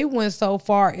 And they went so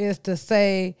far as to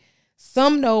say,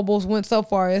 some nobles went so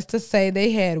far as to say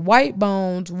they had white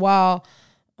bones, while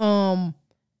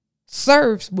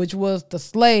serfs, which was the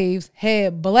slaves,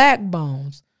 had black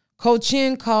bones.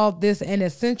 Kolchin called this an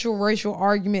essential racial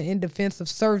argument in defense of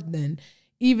serfdom,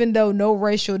 even though no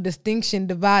racial distinction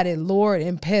divided lord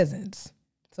and peasants.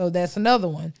 So that's another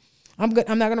one. I'm not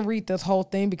going to read this whole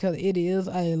thing because it is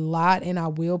a lot, and I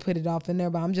will put it off in there,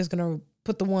 but I'm just going to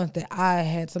put the ones that I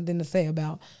had something to say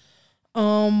about.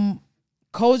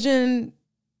 Kolchin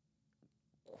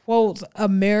quotes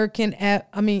American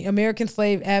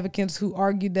slave advocates who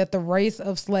argued that the race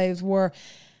of slaves were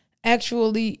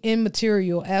actually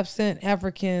immaterial. Absent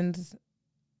Africans,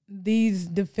 these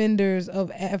defenders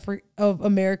of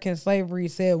American slavery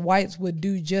said whites would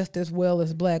do just as well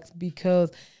as blacks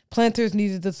because planters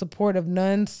needed the support of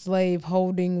non-slave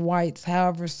holding whites.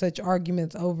 However, such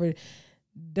arguments over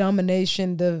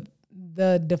domination,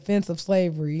 the defense of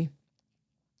slavery.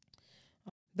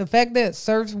 The fact that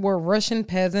serfs were Russian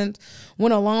peasants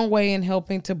went a long way in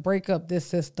helping to break up this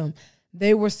system.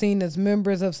 They were seen as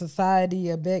members of society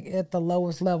at the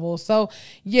lowest level. So,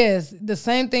 yes, the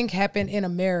same thing happened in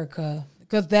America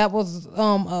because that was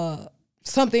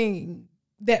something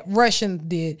that Russians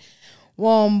did.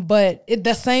 But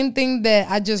the same thing that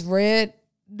I just read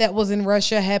that was in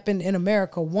Russia happened in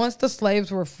America. Once the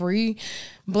slaves were free,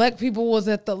 black people was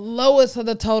at the lowest of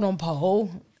the totem pole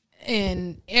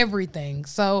and everything.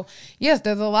 So, yes,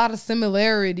 there's a lot of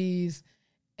similarities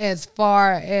as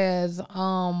far as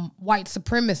white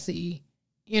supremacy,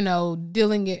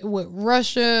 dealing with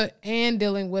Russia and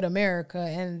dealing with America.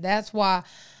 And that's why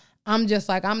I'm just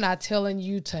like, I'm not telling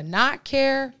you to not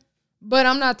care, but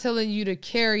I'm not telling you to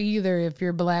care either if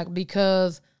you're black,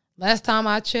 because last time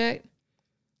I checked,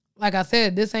 like I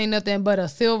said, this ain't nothing but a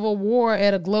civil war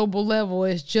at a global level.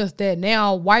 It's just that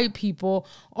now white people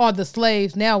are the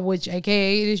slaves now, which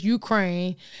AKA is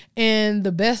Ukraine. And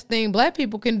the best thing black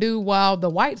people can do while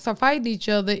the whites are fighting each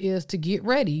other is to get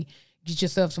ready. Get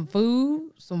yourself some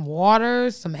food, some water,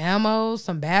 some ammo,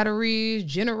 some batteries,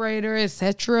 generator,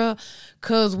 etc.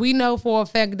 Because we know for a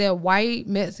fact that white,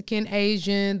 Mexican,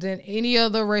 Asians, and any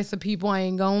other race of people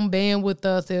ain't gonna band with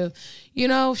us if,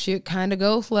 shit kind of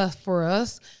goes left for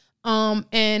us.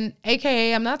 And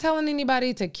AKA, I'm not telling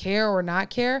anybody to care or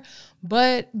not care,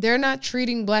 but they're not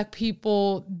treating black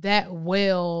people that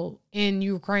well in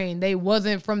Ukraine. They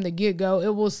wasn't from the get-go.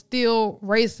 It was still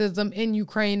racism in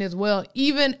Ukraine as well,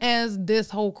 even as this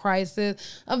whole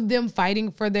crisis of them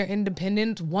fighting for their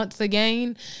independence once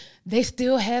again, they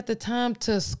still had the time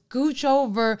to scooch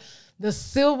over the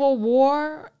civil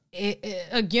war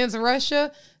against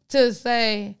Russia to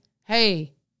say,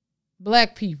 hey,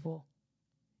 black people,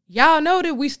 y'all know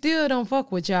that we still don't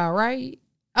fuck with y'all, right?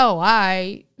 Oh, all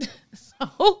right.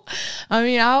 So,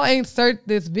 I'll insert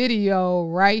this video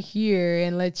right here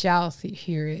and let y'all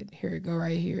hear it. Here it go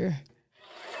right here.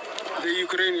 The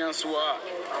Ukrainians were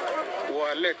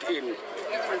let in,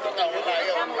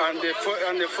 and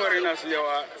the foreigners, they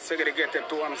were segregated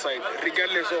to one side,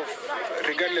 regardless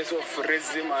of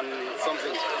racism and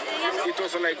something. It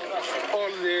was like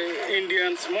all the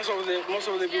Indians, most of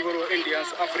the people were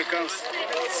Indians, Africans,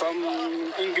 some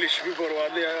English people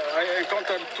were there. I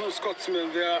encountered 2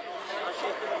 Scotsmen there,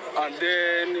 and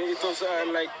then it was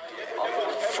like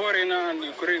foreigner and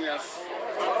Ukrainians.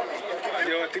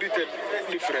 They were treated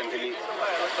differently.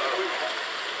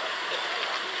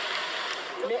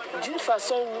 Mais d'une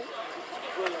façon où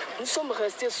nous sommes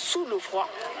restés sous le froid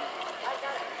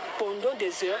pendant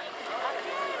des heures,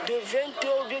 de 20h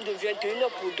ou bien de 21h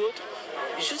pour d'autres,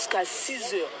 jusqu'à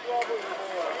 6h.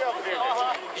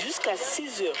 Jusqu'à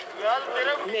 6h.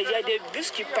 Mais il y a des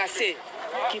bus qui passaient,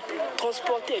 qui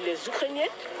transportaient les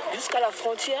Ukrainiens jusqu'à la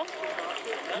frontière.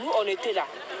 Nous, on était là,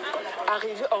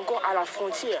 arrivés encore à la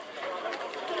frontière.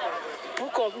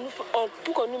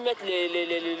 pour qu'on nous mette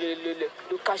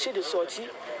le cachet de sortie,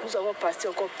 nous avons passé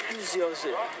encore plusieurs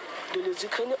heures. Donc les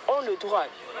Ukrainiens ont le droit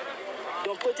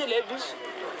d'emprunter les bus.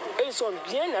 Eux, ils sont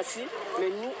bien assis, mais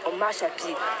nous, on marche à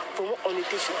pied. Vraiment, on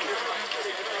était choqués.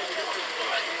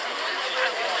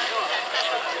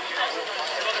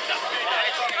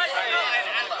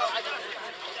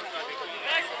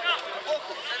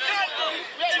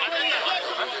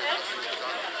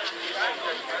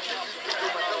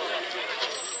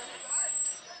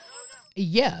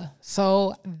 Yeah,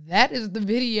 so that is the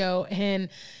video, and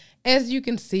as you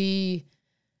can see,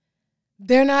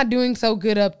 they're not doing so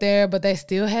good up there, but they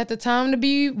still had the time to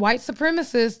be white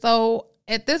supremacists. So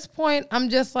at this point, I'm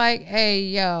just like, hey,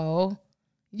 yo,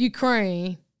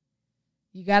 Ukraine,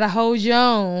 you gotta hold your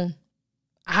own.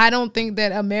 I don't think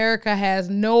that America has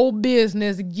no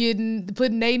business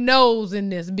putting their nose in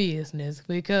this business,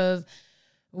 because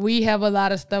we have a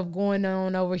lot of stuff going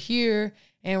on over here.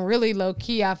 And really,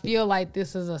 low-key, I feel like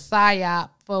this is a psyop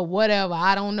for whatever.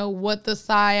 I don't know what the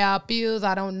psyop is.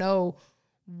 I don't know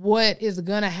what is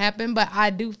going to happen. But I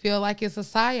do feel like it's a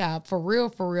psyop. For real,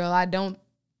 for real.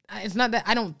 It's not that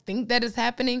I don't think that it's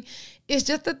happening. It's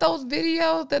just that those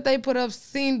videos that they put up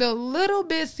seemed a little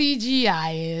bit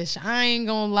CGI-ish. I ain't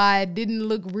going to lie. It didn't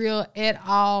look real at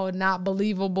all. Not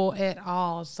believable at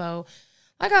all. So,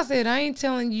 like I said, I ain't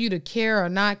telling you to care or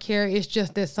not care. It's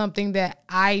just that something that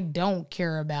I don't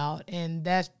care about. And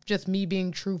that's just me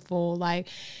being truthful. Like,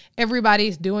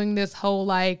 everybody's doing this whole,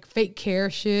 like, fake care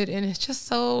shit. And it's just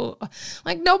so,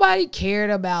 like, nobody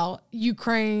cared about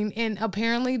Ukraine. And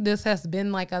apparently this has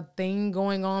been, like, a thing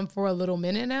going on for a little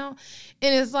minute now.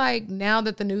 And it's like, now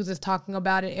that the news is talking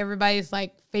about it, everybody's,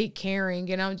 like, fake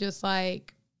caring. And I'm just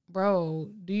like, bro,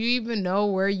 do you even know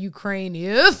where Ukraine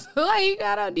is? Like,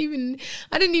 I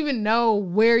didn't even know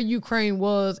where Ukraine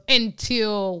was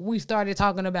until we started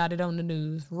talking about it on the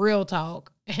news. Real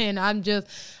talk. And I'm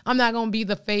not going to be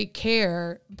the fake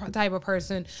care type of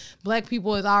person. Black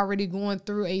people is already going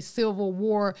through a civil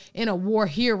war and a war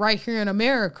right here in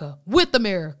America, with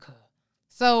America.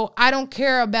 So I don't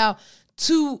care about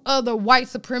two other white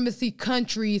supremacy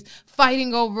countries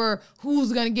fighting over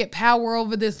who's going to get power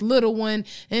over this little one,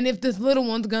 and if this little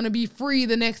one's going to be free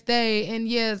the next day. And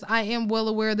yes, I am well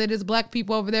aware that it's black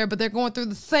people over there, but they're going through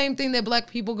the same thing that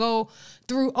black people go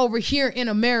through over here in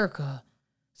America.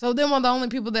 So them are the only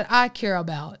people that I care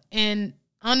about. And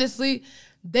honestly,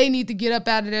 they need to get up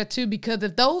out of there too, because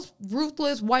if those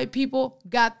ruthless white people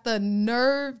got the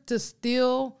nerve to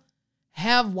still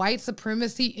have white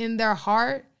supremacy in their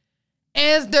heart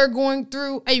as they're going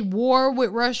through a war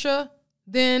with Russia,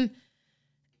 then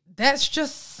that's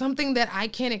just something that I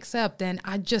can't accept. And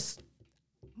I just,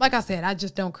 like I said, I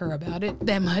just don't care about it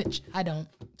that much. I don't.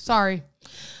 Sorry.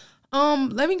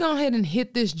 Let me go ahead and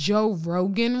hit this Joe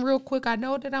Rogan real quick. I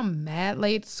know that I'm mad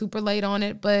late, super late on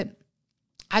it, but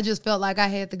I just felt like I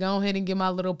had to go ahead and get my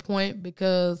little point,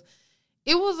 because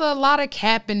it was a lot of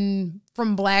capping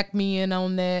from black men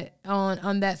on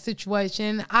that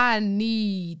situation. I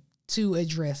need to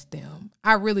address them.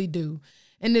 I really do.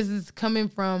 And this is coming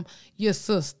from your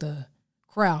sister,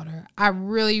 Crowder. I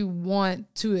really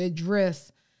want to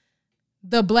address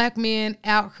the black men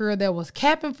out here that was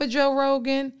capping for Joe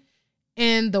Rogan,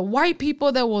 and the white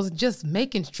people that was just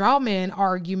making straw man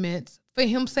arguments for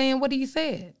him saying what he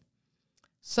said.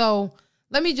 So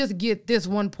let me just get this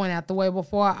one point out the way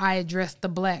before I address the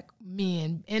black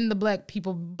men and the black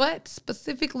people, but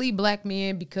specifically black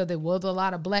men, because there was a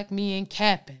lot of black men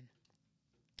capping.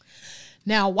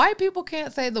 Now, white people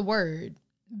can't say the word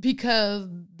because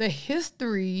the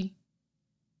history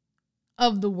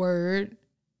of the word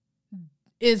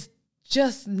is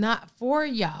just not for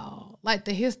y'all. Like,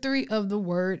 the history of the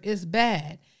word is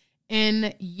bad.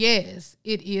 And yes,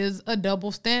 it is a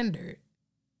double standard.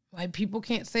 White people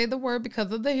can't say the word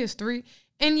because of the history.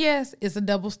 And yes, it's a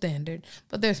double standard.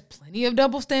 But there's plenty of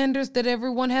double standards that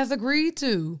everyone has agreed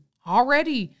to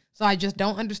already. So I just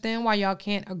don't understand why y'all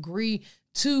can't agree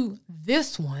to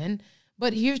this one.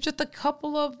 But here's just a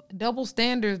couple of double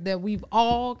standards that we've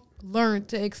all learned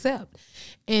to accept.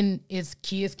 And it's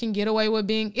kids can get away with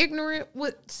being ignorant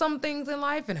with some things in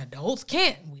life, and adults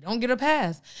can't. We don't get a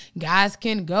pass. Guys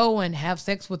can go and have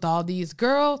sex with all these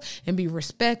girls and be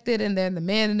respected, and they're the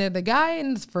man and they're the guy.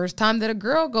 And it's the first time that a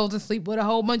girl goes and sleep with a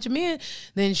whole bunch of men,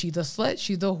 then she's a slut,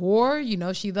 she's a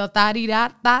whore, she's a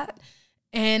thotty-dot-dot.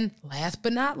 And last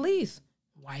but not least,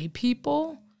 white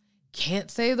people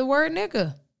can't say the word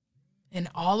nigga. And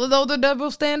all of those are double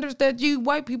standards that you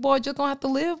white people are just going to have to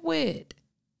live with.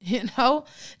 Now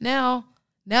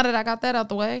that I got that out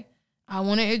the way, I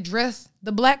want to address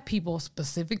the black people,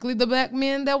 specifically the black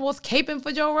men that was caping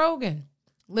for Joe Rogan.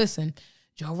 Listen,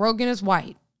 Joe Rogan is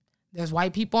white. There's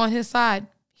white people on his side.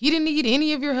 He didn't need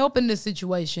any of your help in this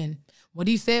situation. What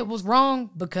he said was wrong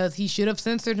because he should have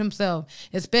censored himself,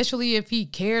 especially if he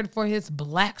cared for his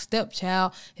black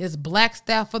stepchild, his black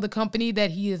staff for the company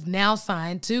that he is now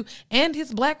signed to, and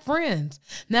his black friends.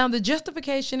 Now, the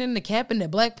justification in the capping that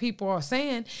black people are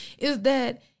saying is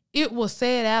that it was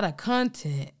said out of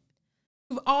content.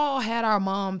 We've all had our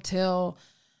mom tell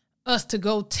us to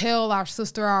go tell our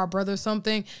sister or our brother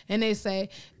something, and they say,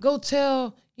 go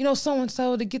tell,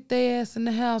 so-and-so to get their ass in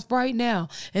the house right now.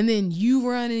 And then you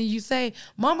run and you say,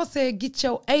 mama said, get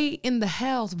your A in the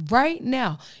house right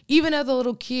now. Even as a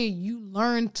little kid, you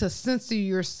learn to censor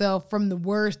yourself from the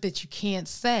words that you can't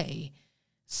say.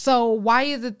 So why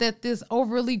is it that this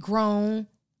overly grown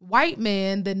white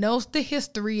man that knows the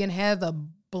history and has a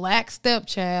black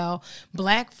stepchild,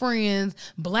 black friends,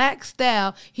 black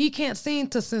style, he can't seem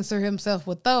to censor himself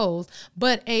with those,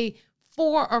 but a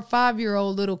 4 or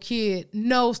 5-year-old little kid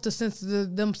knows to censor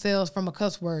themselves from a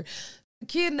cuss word. The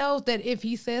kid knows that if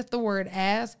he says the word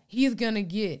ass, he's going to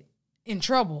get in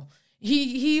trouble.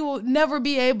 He will never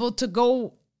be able to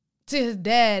go to his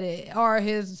dad or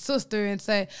his sister and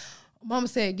say, mama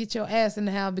said, get your ass in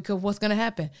the house, because what's going to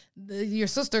happen? Your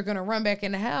sister going to run back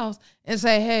in the house and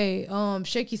say, hey,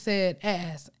 Shaky said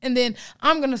ass. And then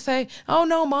I'm going to say, oh,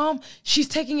 no, mom, she's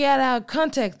taking it out of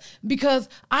context because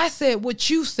I said what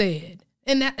you said.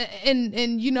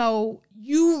 And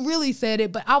you really said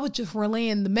it, but I was just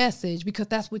relaying the message because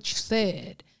that's what you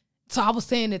said. So I was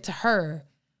saying it to her.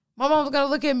 My mom's going to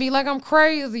look at me like I'm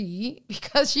crazy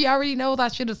because she already knows I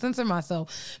should have censored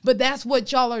myself. But that's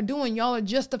what y'all are doing. Y'all are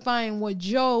justifying what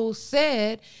Joe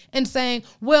said and saying,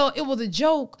 well, it was a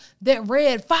joke that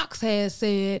Red Fox had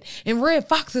said. And Red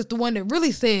Fox is the one that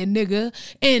really said nigga.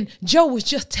 And Joe was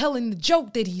just telling the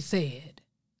joke that he said.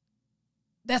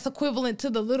 That's equivalent to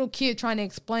the little kid trying to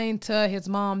explain to his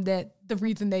mom that the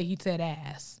reason that he said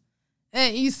ass.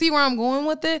 And you see where I'm going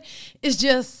with it? It's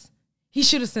just, he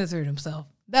should have censored himself.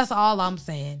 That's all I'm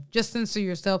saying. Just censor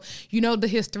yourself. You know the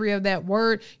history of that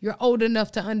word. You're old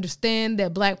enough to understand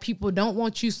that black people don't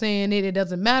want you saying it. It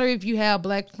doesn't matter if you have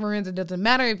black friends. It doesn't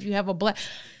matter if you have a black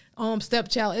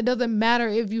stepchild. It doesn't matter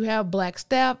if you have black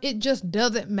staff. It just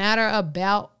doesn't matter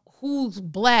about who's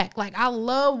black. Like, I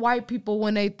love white people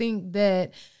when they think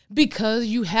that because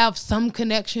you have some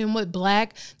connection with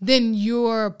black, then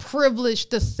you're privileged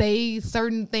to say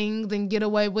certain things and get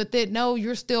away with it. No,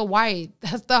 you're still white.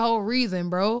 That's the whole reason,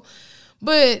 bro.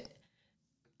 But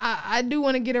I do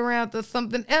want to get around to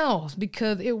something else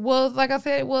because it was, like I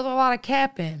said, it was a lot of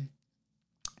capping.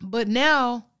 But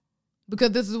now,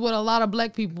 because this is what a lot of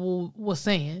black people were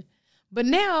saying, but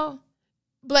now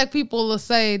black people will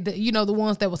say that, the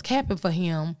ones that was capping for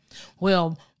him,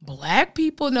 well, black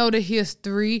people know the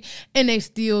history and they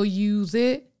still use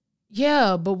it.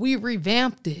 Yeah, but we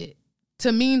revamped it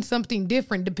to mean something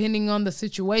different depending on the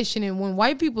situation. And when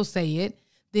white people say it,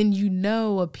 then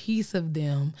a piece of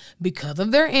them, because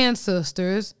of their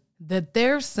ancestors, that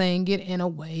they're saying it in a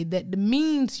way that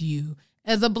demeans you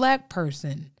as a black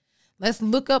person. Let's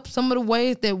look up some of the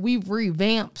ways that we've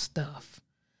revamped stuff.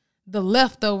 The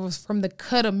leftovers from the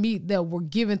cut of meat that were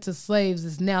given to slaves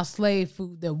is now slave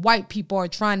food that white people are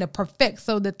trying to perfect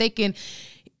so that they can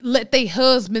let their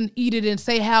husband eat it and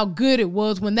say how good it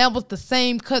was when that was the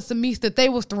same cuts of meat that they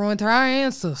was throwing to our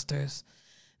ancestors.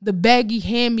 The baggy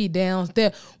hand-me-downs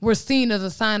that were seen as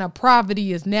a sign of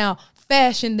poverty is now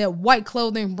fashion that white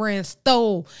clothing brands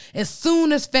stole as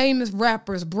soon as famous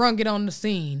rappers brung it on the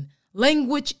scene.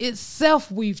 Language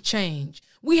itself we've changed.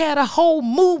 We had a whole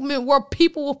movement where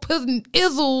people were putting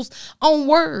izzles on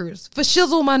words. For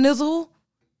shizzle, my nizzle.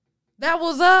 That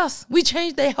was us. We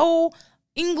changed the whole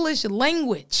English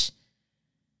language.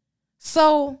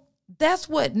 So that's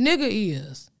what nigga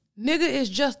is. Nigga is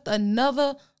just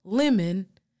another lemon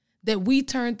that we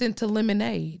turned into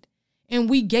lemonade. And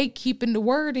we gatekeeping the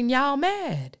word and y'all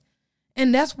mad.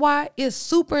 And that's why it's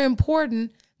super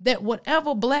important that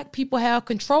whatever black people have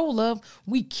control of,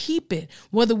 we keep it,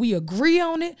 whether we agree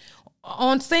on it,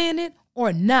 on saying it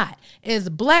or not. As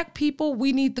black people,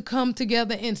 we need to come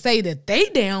together and say that they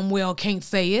damn well can't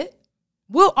say it.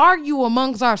 We'll argue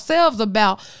amongst ourselves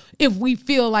about if we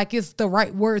feel like it's the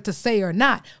right word to say or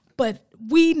not. But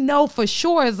we know for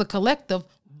sure as a collective,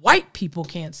 white people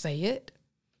can't say it.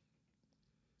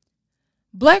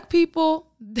 Black people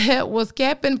that was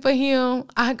capping for him,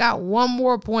 I got one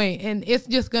more point, and it's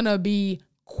just going to be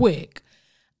quick.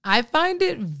 I find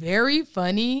it very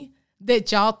funny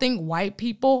that y'all think white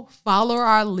people follow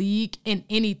our league in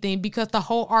anything, because the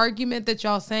whole argument that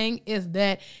y'all saying is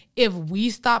that if we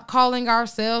stop calling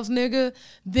ourselves nigga,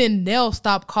 then they'll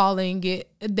stop calling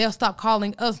us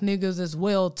niggas as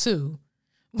well too.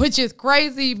 Which is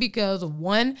crazy because,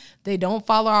 one, they don't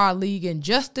follow our league in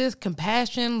justice,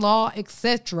 compassion, law,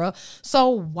 etc. So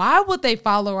why would they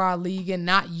follow our league and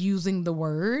not using the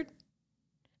word?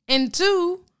 And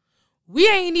two, we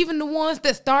ain't even the ones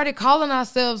that started calling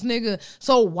ourselves nigga.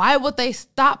 So why would they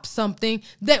stop something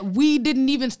that we didn't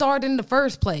even start in the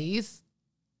first place?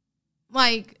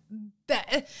 Like,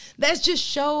 that just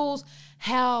shows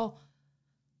how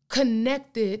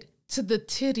connected to the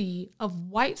titty of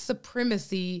white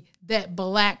supremacy that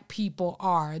black people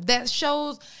are. That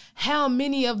shows how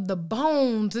many of the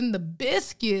bones and the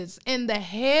biscuits and the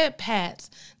head pats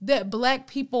that black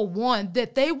people want,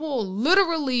 that they will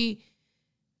literally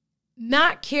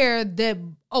not care that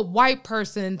a white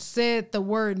person said the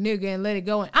word nigga and let it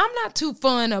go. And I'm not too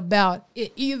fun about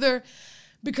it either,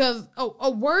 because a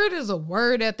word is a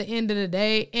word at the end of the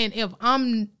day. And if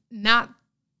I'm not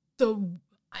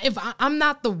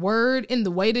the word in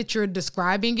the way that you're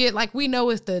describing it, like, we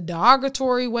know it's the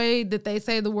derogatory way that they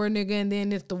say the word nigga, and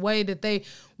then it's the way that they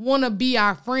want to be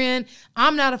our friend.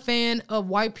 I'm not a fan of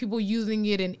white people using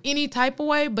it in any type of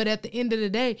way, but at the end of the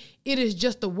day, it is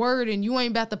just a word, and you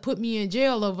ain't about to put me in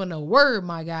jail over no word,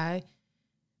 my guy.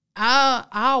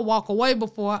 I'll walk away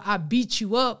before I beat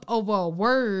you up over a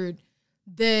word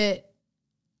that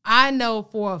I know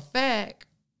for a fact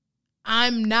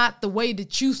I'm not the way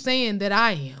that you saying that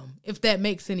I am, if that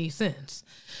makes any sense.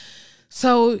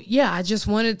 So, yeah, I just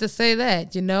wanted to say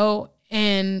that,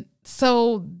 and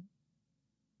so,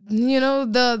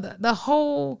 the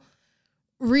whole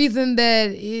reason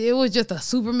that it was just a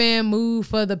Superman move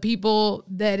for the people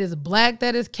that is black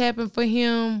that is capping for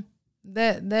him,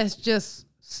 that's just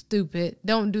stupid.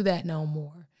 Don't do that no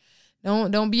more.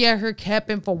 Don't be out here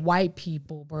capping for white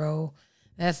people, bro.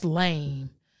 That's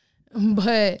lame.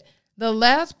 But the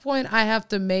last point I have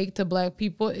to make to black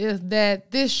people is that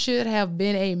this should have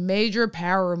been a major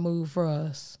power move for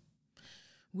us.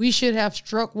 We should have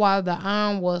struck while the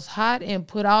iron was hot and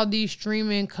put all these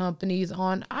streaming companies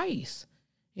on ice.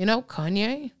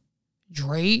 Kanye,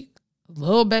 Drake,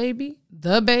 Lil Baby,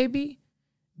 The Baby,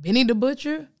 Benny the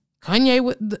Butcher,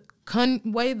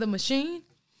 Conway the Machine.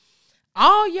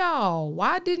 All y'all,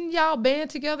 why didn't y'all band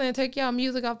together and take y'all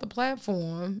music off the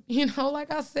platform?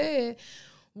 Like I said,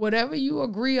 whatever you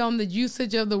agree on the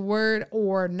usage of the word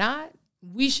or not,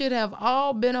 we should have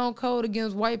all been on code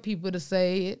against white people to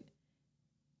say it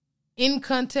in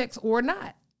context or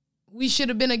not. We should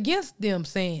have been against them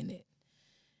saying it.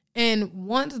 And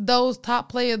once those top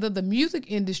players of the music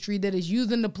industry that is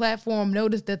using the platform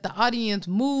noticed that the audience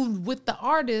moved with the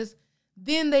artist,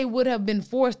 then they would have been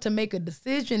forced to make a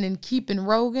decision in keeping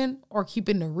Rogan or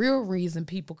keeping the real reason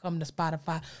people come to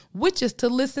Spotify, which is to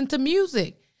listen to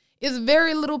music. It's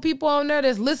very little people on there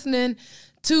that's listening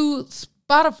to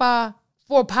Spotify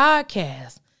for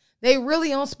podcasts. They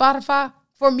really on Spotify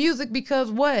for music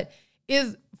because what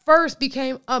is first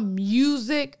became a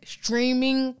music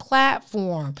streaming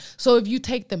platform. So if you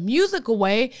take the music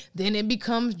away, then it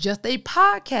becomes just a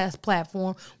podcast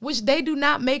platform, which they do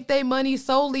not make their money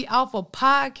solely off of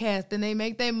podcasts, and they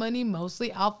make their money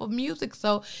mostly off of music.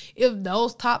 So if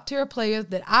those top tier players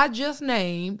that I just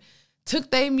named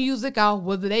took their music off,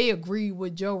 whether they agree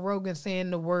with Joe Rogan saying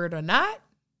the word or not,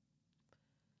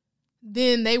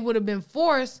 then they would have been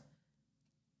forced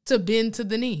to bend to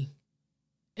the knee.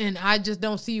 And I just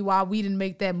don't see why we didn't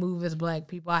make that move as black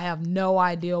people. I have no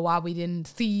idea why we didn't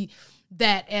see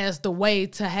that as the way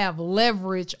to have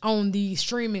leverage on these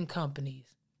streaming companies.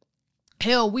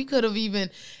 Hell, we could have even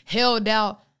held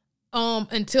out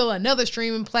until another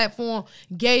streaming platform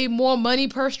gave more money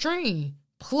per stream.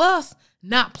 Plus,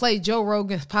 not play Joe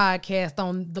Rogan's podcast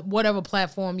on whatever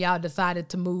platform y'all decided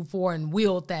to move for and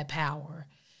wield that power.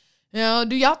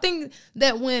 Do y'all think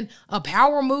that when a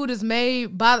power move is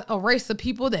made by a race of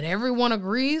people that everyone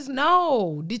agrees?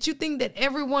 No. Did you think that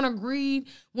everyone agreed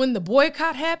when the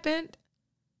boycott happened?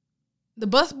 The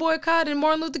bus boycott in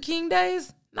Martin Luther King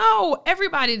days? No,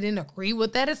 everybody didn't agree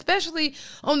with that, especially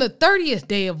on the 30th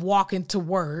day of walking to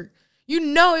work.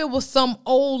 It was some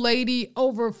old lady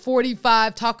over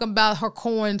 45 talking about her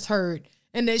corns hurt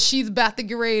and that she's about to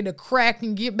get ready to crack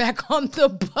and get back on the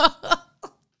bus.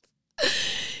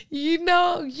 She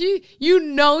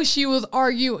was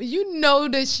arguing.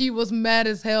 That she was mad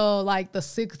as hell like the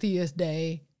 60th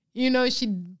day.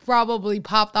 She probably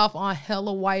popped off on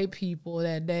hella white people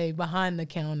that day behind the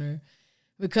counter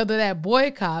because of that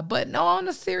boycott. But no, on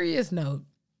a serious note,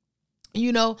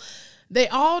 they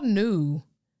all knew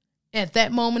at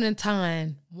that moment in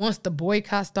time, once the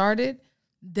boycott started,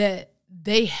 that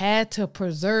they had to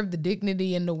preserve the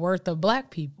dignity and the worth of Black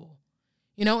people.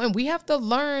 You know, and we have to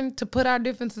learn to put our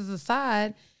differences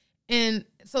aside and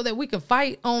so that we can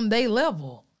fight on their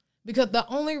level. Because the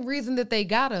only reason that they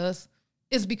got us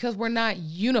is because we're not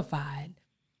unified.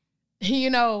 You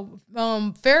know,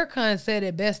 Farrakhan said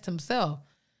it best himself.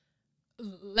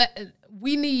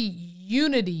 We need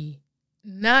unity,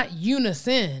 not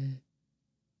unison.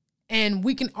 And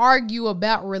we can argue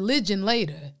about religion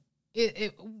later.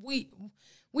 We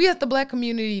as the Black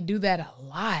community do that a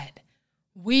lot.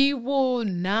 We will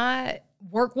not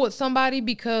work with somebody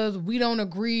because we don't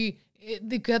agree,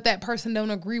 because that person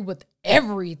don't agree with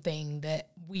everything that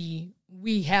we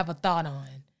have a thought on.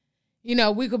 You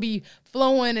know, we could be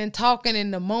flowing and talking,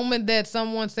 and the moment that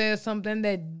someone says something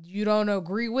that you don't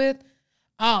agree with,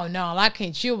 oh no, I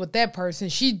can't chill with that person.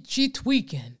 She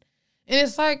tweaking. And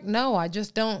it's like, no, I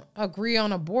just don't agree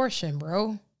on abortion,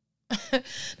 bro.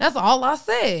 That's all I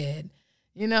said,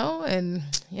 you know? And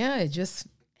yeah, it just,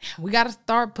 we got to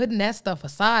start putting that stuff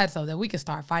aside so that we can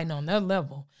start fighting on that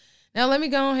level. Now, let me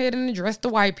go ahead and address the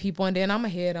white people, and then I'm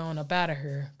going to head on up out of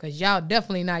here because y'all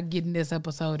definitely not getting this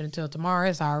episode until tomorrow.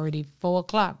 It's already 4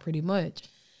 o'clock pretty much.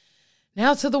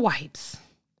 Now to the whites.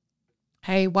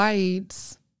 Hey,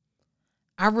 whites.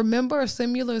 I remember a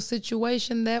similar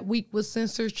situation that week with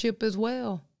censorship as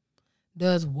well.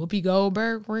 Does Whoopi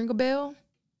Goldberg ring a bell?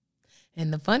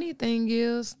 And the funny thing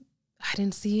is, I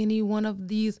didn't see any one of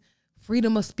these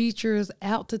freedom of speechers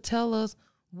out to tell us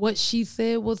what she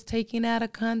said was taken out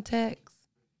of context.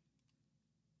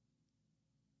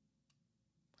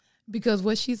 Because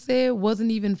what she said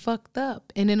wasn't even fucked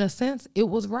up. And in a sense, it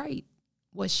was right.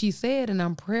 What she said, and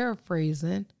I'm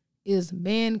paraphrasing, is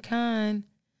mankind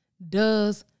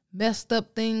does messed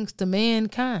up things to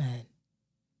mankind.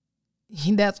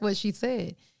 That's what she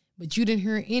said. But you didn't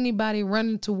hear anybody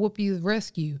running to Whoopi's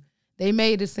rescue. They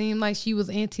made it seem like she was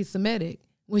anti-Semitic,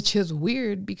 which is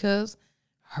weird because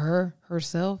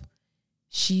herself,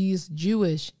 she's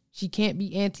Jewish. She can't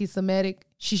be anti-Semitic.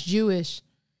 She's Jewish.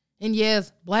 And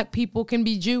yes, Black people can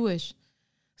be Jewish.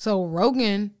 So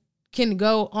Rogan can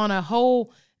go on a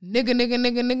whole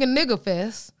nigga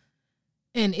fest,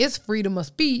 and it's freedom of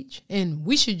speech, and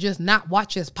we should just not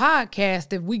watch his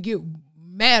podcast if we get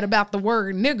mad about the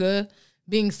word nigga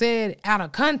being said out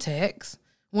of context,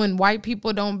 when white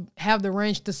people don't have the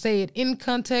range to say it in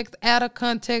context, out of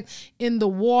context, in the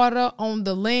water, on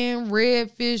the land,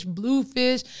 red fish, blue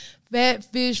fish, fat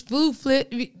fish, flu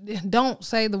flit. Don't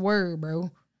say the word,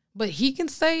 bro. But he can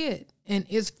say it, and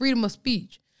it's freedom of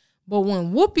speech. But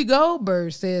when Whoopi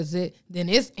Goldberg says it, then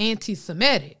it's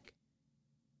anti-Semitic.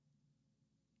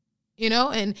 You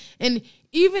know, and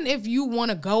even if you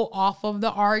want to go off of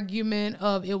the argument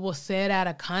of it was said out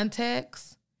of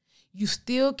context, you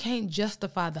still can't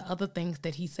justify the other things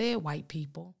that he said, white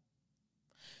people.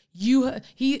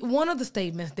 One of the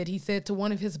statements that he said to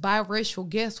one of his biracial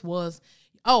guests was,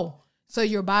 oh, so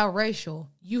you're biracial.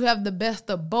 You have the best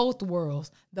of both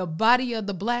worlds, the body of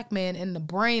the Black man and the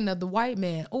brain of the white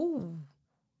man. Ooh,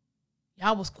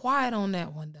 y'all was quiet on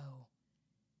that one, though.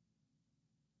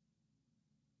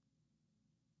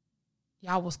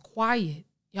 Y'all was quiet.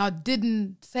 Y'all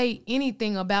didn't say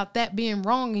anything about that being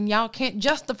wrong, and y'all can't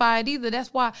justify it either.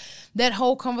 That's why that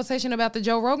whole conversation about the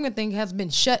Joe Rogan thing has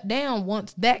been shut down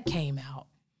once that came out.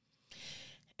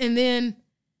 And then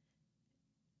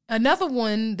another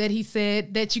one that he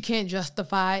said that you can't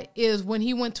justify is when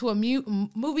he went to a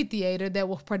movie theater that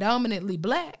was predominantly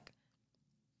Black,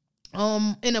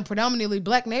 in a predominantly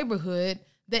Black neighborhood,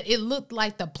 that it looked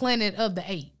like the Planet of the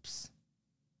Apes.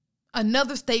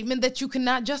 Another statement that you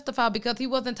cannot justify because he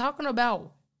wasn't talking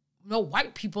about no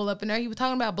white people up in there. He was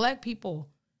talking about Black people.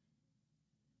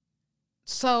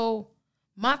 So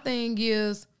my thing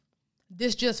is,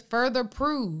 this just further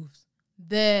proves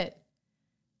that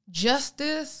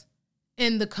justice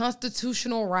and the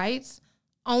constitutional rights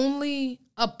only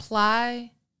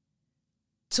apply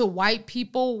to white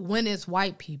people when it's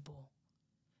white people.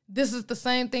 This is the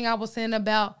same thing I was saying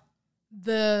about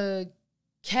the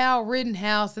Kyle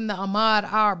Rittenhouse and the Ahmaud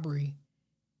Arbery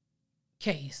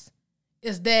case.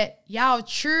 Is that y'all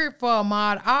cheered for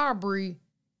Ahmaud Arbery.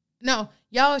 No,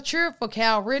 y'all cheered for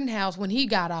Kyle Rittenhouse when he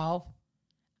got off.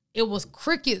 It was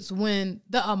crickets when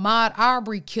the Ahmaud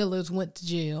Arbery killers went to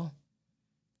jail.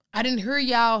 I didn't hear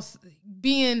y'all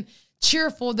being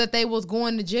cheerful that they was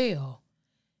going to jail.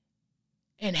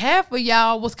 And half of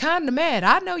y'all was kind of mad.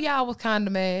 I know y'all was kind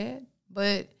of mad,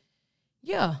 but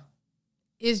yeah,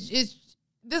 it's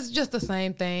this is just the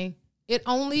same thing. It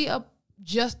only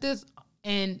justice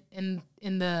and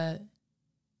the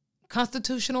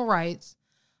constitutional rights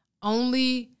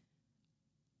only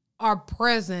are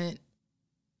present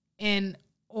and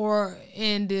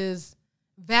is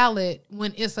valid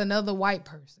when it's another white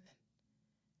person.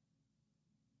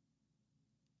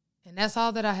 And that's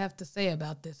all that I have to say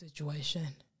about this situation.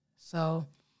 So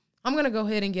I'm going to go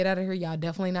ahead and get out of here. Y'all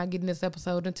definitely not getting this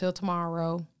episode until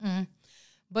tomorrow.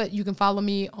 But you can follow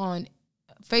me on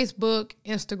Facebook,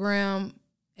 Instagram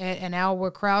at An Hour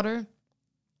with Crowder,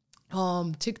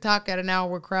 TikTok at An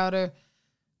Hour with Crowder,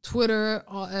 Twitter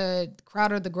at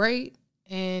Crowder the Great.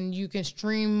 And you can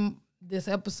stream this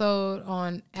episode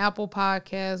on Apple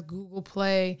Podcasts, Google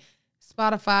Play,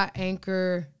 Spotify,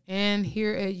 Anchor, and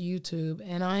here at YouTube.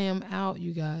 And I am out,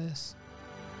 you guys.